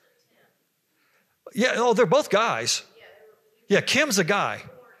is actually Tim. Yeah, they're both guys. Yeah, Kim's a guy. Born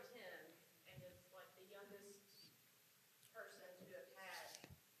Tim, and it's like the youngest person to have had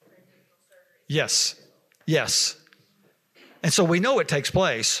transitional surgery. Yes. And so we know it takes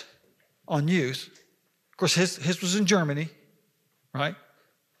place on youth. Of course, his was in Germany, right?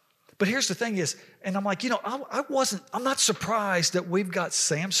 But here's the thing is, and I'm like, I'm not surprised that we've got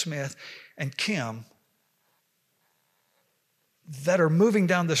Sam Smith and Kim that are moving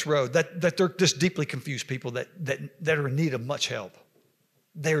down this road, that they're just deeply confused people that are in need of much help.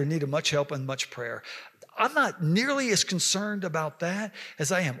 They're in need of much help and much prayer. I'm not nearly as concerned about that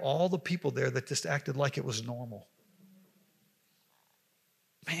as I am all the people there that just acted like it was normal.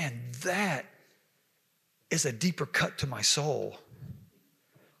 Man, that is a deeper cut to my soul.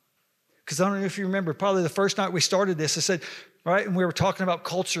 Because I don't know if you remember, probably the first night we started this, I said, right, and we were talking about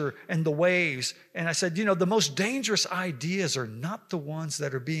culture and the waves. And I said, the most dangerous ideas are not the ones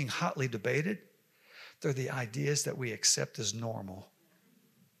that are being hotly debated. They're the ideas that we accept as normal,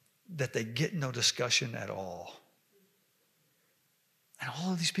 that they get no discussion at all. And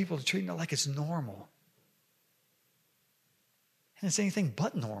all of these people are treating it like it's normal. And it's anything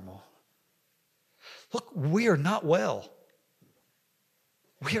but normal. Look, we are not well.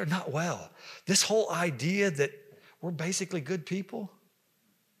 We are not well. This whole idea that we're basically good people,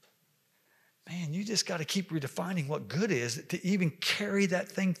 man, you just got to keep redefining what good is to even carry that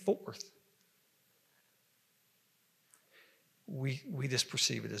thing forth. We just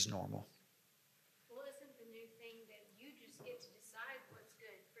perceive it as normal. Well, isn't the new thing that you just get to decide what's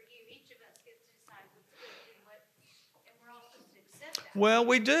good for you? Each of us gets to decide what's good and we're all supposed to accept that. Well,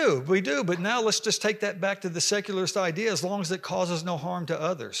 we do. But now let's just take that back to the secularist idea, as long as it causes no harm to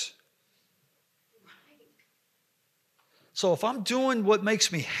others. Right. So if I'm doing what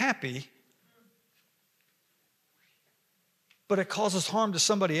makes me happy, but it causes harm to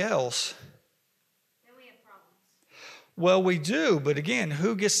somebody else, Then we have problems. well, we do. But again,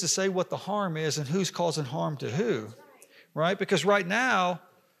 who gets to say what the harm is and who's causing harm to who? That's right. Right? Because right now,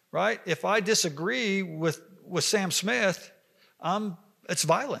 right, if I disagree with Sam Smith, it's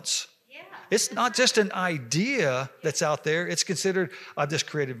violence. Yeah. It's that's not right. just an idea that's out there. It's considered, I've just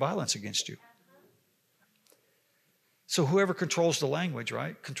created violence against you. So whoever controls the language,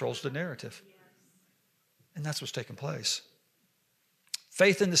 right, controls the narrative. Yes. And that's what's taking place.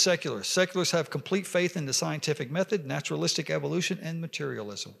 Faith in the secularists. Secularists have complete faith in the scientific method, naturalistic evolution, and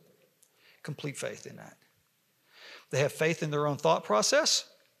materialism. Complete faith in that. They have faith in their own thought process,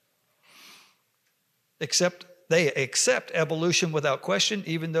 they accept evolution without question,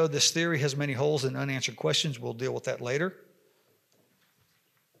 even though this theory has many holes and unanswered questions. We'll deal with that later.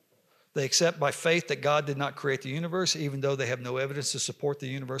 They accept by faith that God did not create the universe, even though they have no evidence to support the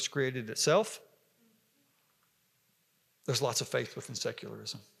universe created itself. There's lots of faith within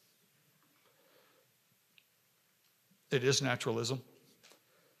secularism. It is naturalism.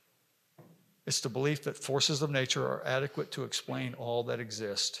 It's the belief that forces of nature are adequate to explain all that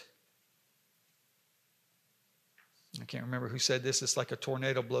exists. I can't remember who said this. It's like a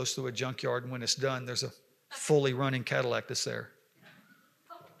tornado blows through a junkyard, and when it's done, there's a fully running Cadillac that's there.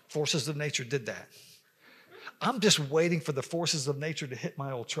 Forces of nature did that. I'm just waiting for the forces of nature to hit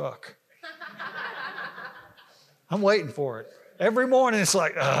my old truck. I'm waiting for it. Every morning it's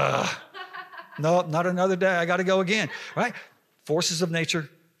like, no, not another day. I got to go again, right? Forces of nature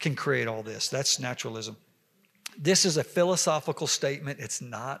can create all this. That's naturalism. This is a philosophical statement. It's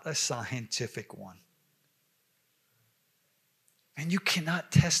not a scientific one. And you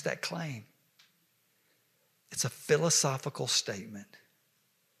cannot test that claim. It's a philosophical statement.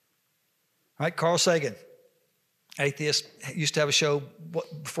 Right? Carl Sagan, atheist, used to have a show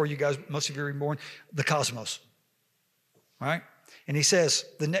before you guys, most of you were born, The Cosmos. Right? And he says,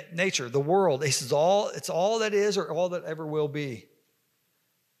 the nature, the world, he says, it's all that is or all that ever will be.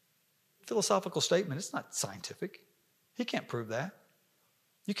 Philosophical statement, it's not scientific. He can't prove that.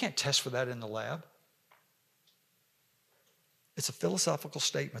 You can't test for that in the lab. It's a philosophical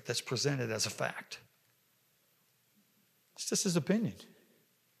statement that's presented as a fact. It's just his opinion.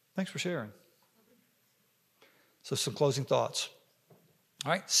 Thanks for sharing. So some closing thoughts.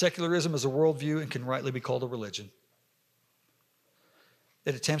 All right, secularism is a worldview and can rightly be called a religion.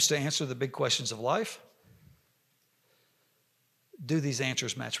 It attempts to answer the big questions of life. Do these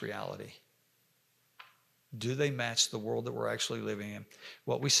answers match reality? Do they match the world that we're actually living in?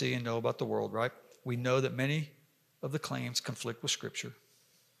 What we see and know about the world, right? We know that many of the claims conflict with Scripture.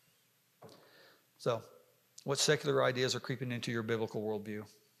 So, what secular ideas are creeping into your biblical worldview?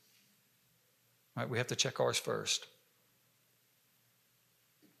 Right, we have to check ours first.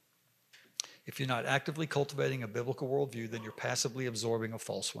 If you're not actively cultivating a biblical worldview, then you're passively absorbing a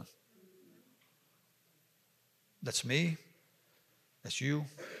false one. That's me. That's you.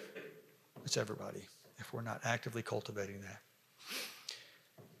 It's everybody. If we're not actively cultivating that.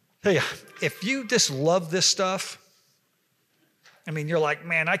 Hey, if you just love this stuff, I mean, you're like,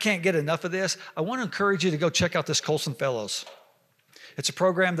 man, I can't get enough of this. I want to encourage you to go check out this Colson Fellows. It's a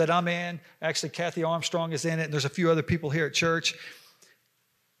program that I'm in. Actually, Kathy Armstrong is in it, and there's a few other people here at church.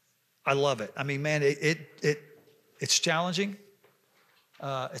 I love it. I mean, man, it's challenging.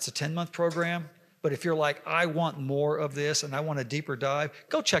 It's a 10-month program. But if you're like, I want more of this and I want a deeper dive,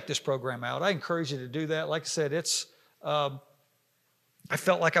 go check this program out. I encourage you to do that. Like I said, I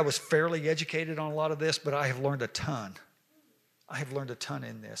felt like I was fairly educated on a lot of this, but I have learned a ton. I have learned a ton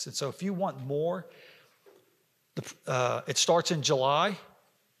in this. And so if you want more, it starts in July.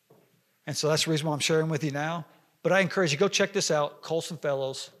 And so that's the reason why I'm sharing with you now. But I encourage you, go check this out, Colson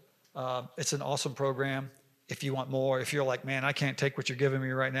Fellows. It's an awesome program. If you want more, if you're like, man, I can't take what you're giving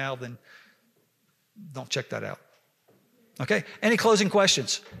me right now, then don't check that out. Okay? Any closing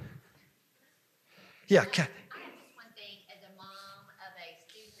questions? Yeah. I have just one thing. As a mom of a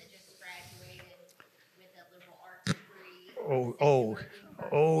student that just graduated with a liberal arts degree.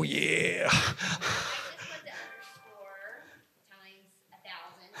 Oh, yeah. I just want to underscore times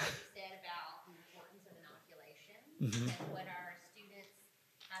 1,000 what you said about the importance of inoculation and what our students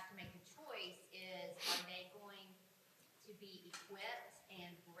have to make a choice equipped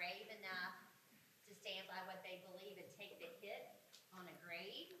and brave enough to stand by what they believe and take the hit on a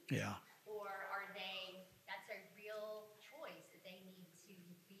grade? Yeah. Or are they, that's a real choice that they need to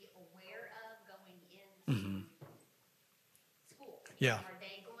be aware of going into school? Yeah. Are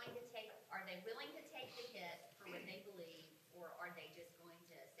they going to take, are they willing to take the hit for what they believe, or are they just going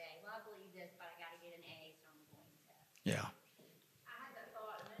to say, well, I believe this, but I got to get an A, so I'm going to? Yeah. I had that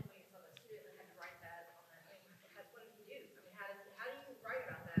thought, and then when you saw the student that had to write that on that, I mean, what did he do? I mean, how do you write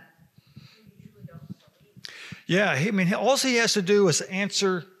about that? You usually don't believe. Yeah. I mean, all he has to do is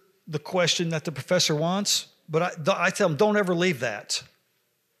answer the question that the professor wants. But I tell him, don't ever leave that.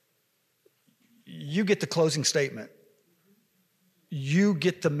 You get the closing statement. You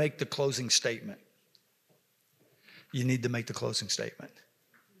get to make the closing statement. You need to make the closing statement.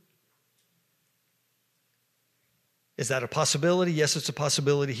 Is that a possibility? Yes, it's a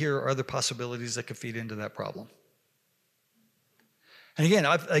possibility. Here are other possibilities that could feed into that problem. And again,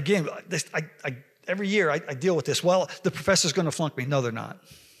 every year I deal with this. Well, the professor's going to flunk me. No, they're not.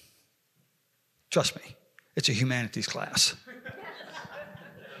 Trust me. It's a humanities class.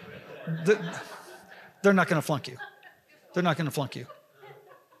 They're not going to flunk you. They're not going to flunk you.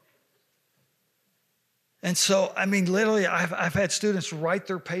 And so, I mean, literally, I've had students write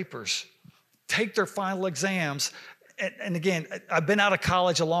their papers, take their final exams. And again, I've been out of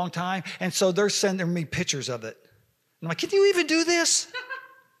college a long time, and so they're sending me pictures of it. I'm like, can you even do this?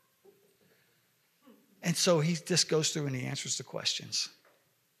 And so he just goes through and he answers the questions.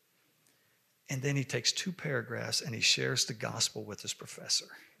 And then he takes 2 paragraphs and he shares the gospel with his professor.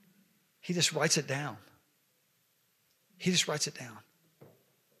 He just writes it down. He just writes it down.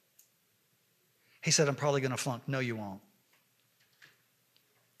 He said, I'm probably going to flunk. No, you won't.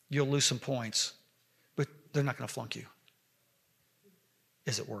 You'll lose some points, but they're not going to flunk you.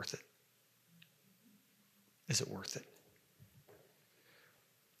 Is it worth it? Is it worth it?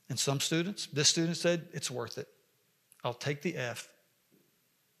 And this student said, it's worth it. I'll take the F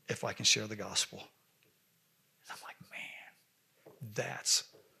if I can share the gospel. And I'm like, man, that's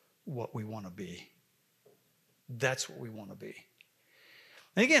what we want to be. That's what we want to be.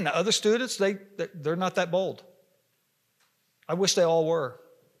 And again, the other students, they're not that bold. I wish they all were.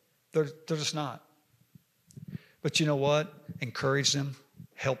 They're just not. But you know what? Encourage them,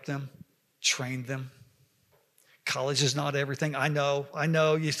 help them, train them. College is not everything. I know.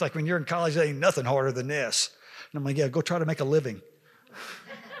 It's like when you're in college, there ain't nothing harder than this. And I'm like, yeah, go try to make a living.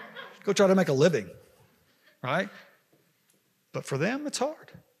 Go try to make a living, right? But for them, it's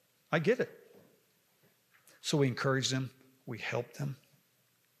hard. I get it. So we encourage them. We help them.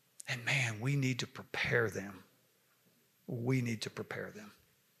 And man, we need to prepare them. We need to prepare them.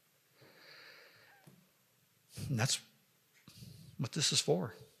 And that's what this is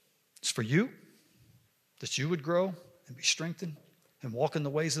for. It's for you, that you would grow and be strengthened and walk in the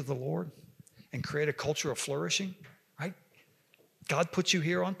ways of the Lord and create a culture of flourishing, right? God put you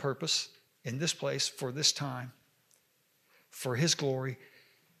here on purpose in this place for this time, for His glory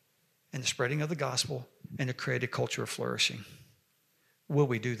and the spreading of the gospel and to create a culture of flourishing. Will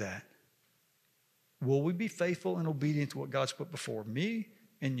we do that? Will we be faithful and obedient to what God's put before me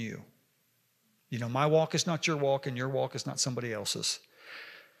and you? You know, my walk is not your walk and your walk is not somebody else's.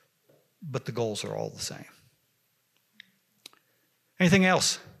 But the goals are all the same. Anything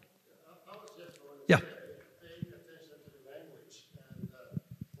else? I was just going to Yeah. say, paying attention to the language. And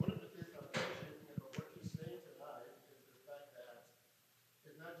one of the things I'm appreciating about what you're saying tonight is the fact that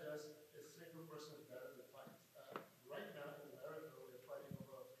it's not just a single person's battle to fight. Right now in America, we're fighting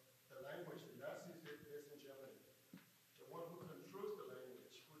over the language. The Nazis did this in Germany. The one who controls the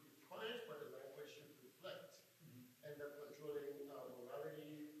language, who defines what the language should reflect, end up controlling our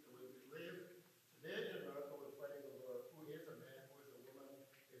morality, the way we live. Today in America, we're fighting over who is a man, who is a woman,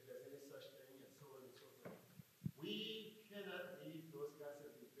 if there's any such thing, and so on and so forth. We cannot leave those kinds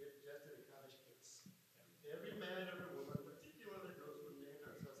of debates just to the college kids. Every man, every woman, particularly those who name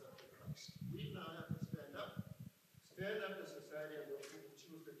themselves after Christ, we now have to stand up to society and those who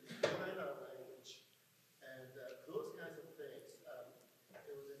choose to define our language and those kinds of things.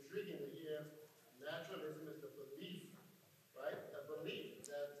 It was intriguing to hear naturalism is the belief, right? A belief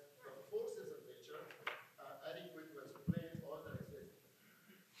that the forces of nature are adequate to explain all that exists.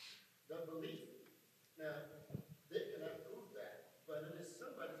 The belief. Now, they cannot prove that, but it is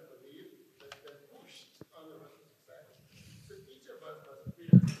somebody's belief that's been pushed on the rest of society. So each of us must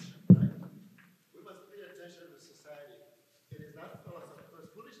pay attention, right? We must pay attention to society. It is not philosophical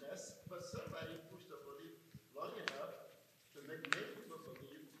foolishness, but somebody pushed a belief long enough to make many people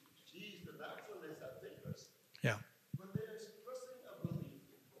believe, geez, the naturalists are thinkers. Yeah. But they're expressing a belief.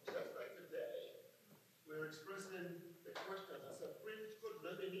 Just like today, we're expressing the question,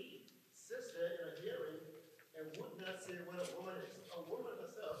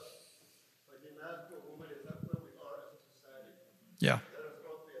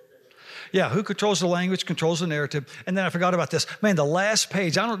 Yeah, who controls the language, controls the narrative. And then I forgot about this. Man, the last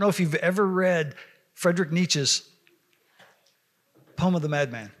page, I don't know if you've ever read Friedrich Nietzsche's Poem of the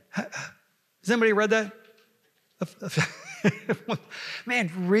Madman. Has anybody read that?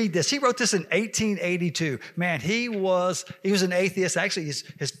 Man, read this. He wrote this in 1882. Man, he was an atheist. Actually,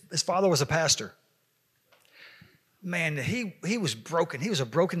 his father was a pastor. Man, he was broken. He was a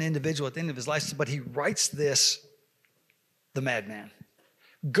broken individual at the end of his life, but he writes this, The Madman.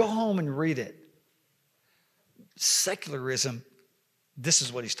 Go home and read it. Secularism, this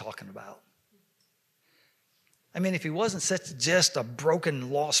is what he's talking about. I mean, if he wasn't just a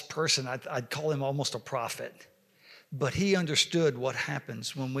broken, lost person, I'd call him almost a prophet. But he understood what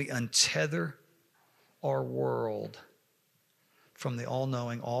happens when we untether our world from the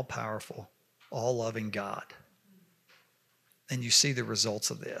all-knowing, all-powerful, all-loving God. And you see the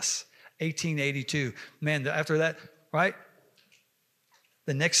results of this. 1882, man, after that, right?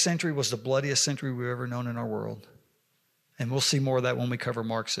 The next century was the bloodiest century we've ever known in our world. And we'll see more of that when we cover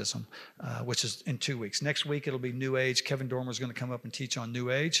Marxism, which is in 2 weeks. Next week, it'll be New Age. Kevin Dormer's going to come up and teach on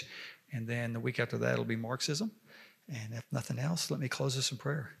New Age. And then the week after that, it'll be Marxism. And if nothing else, let me close this in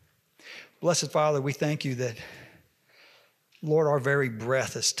prayer. Blessed Father, we thank you that, Lord, our very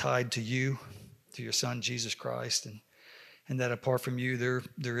breath is tied to you, to your Son, Jesus Christ, and that apart from you,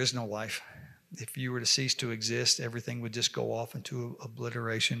 there is no life. If you were to cease to exist, everything would just go off into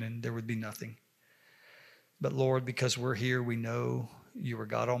obliteration and there would be nothing. But Lord, because we're here, we know you are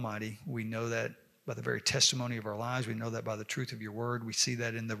God Almighty. We know that by the very testimony of our lives. We know that by the truth of your word. We see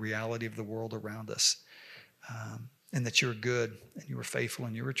that in the reality of the world around us. And that you're good and you are faithful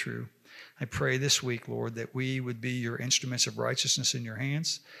and you are true. I pray this week, Lord, that we would be your instruments of righteousness in your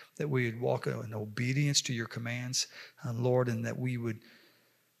hands, that we would walk in obedience to your commands, Lord, and that we would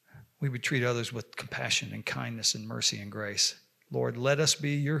treat others with compassion and kindness and mercy and grace. Lord, let us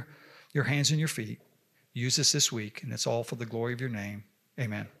be your hands and your feet. Use us this week, and it's all for the glory of your name.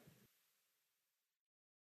 Amen.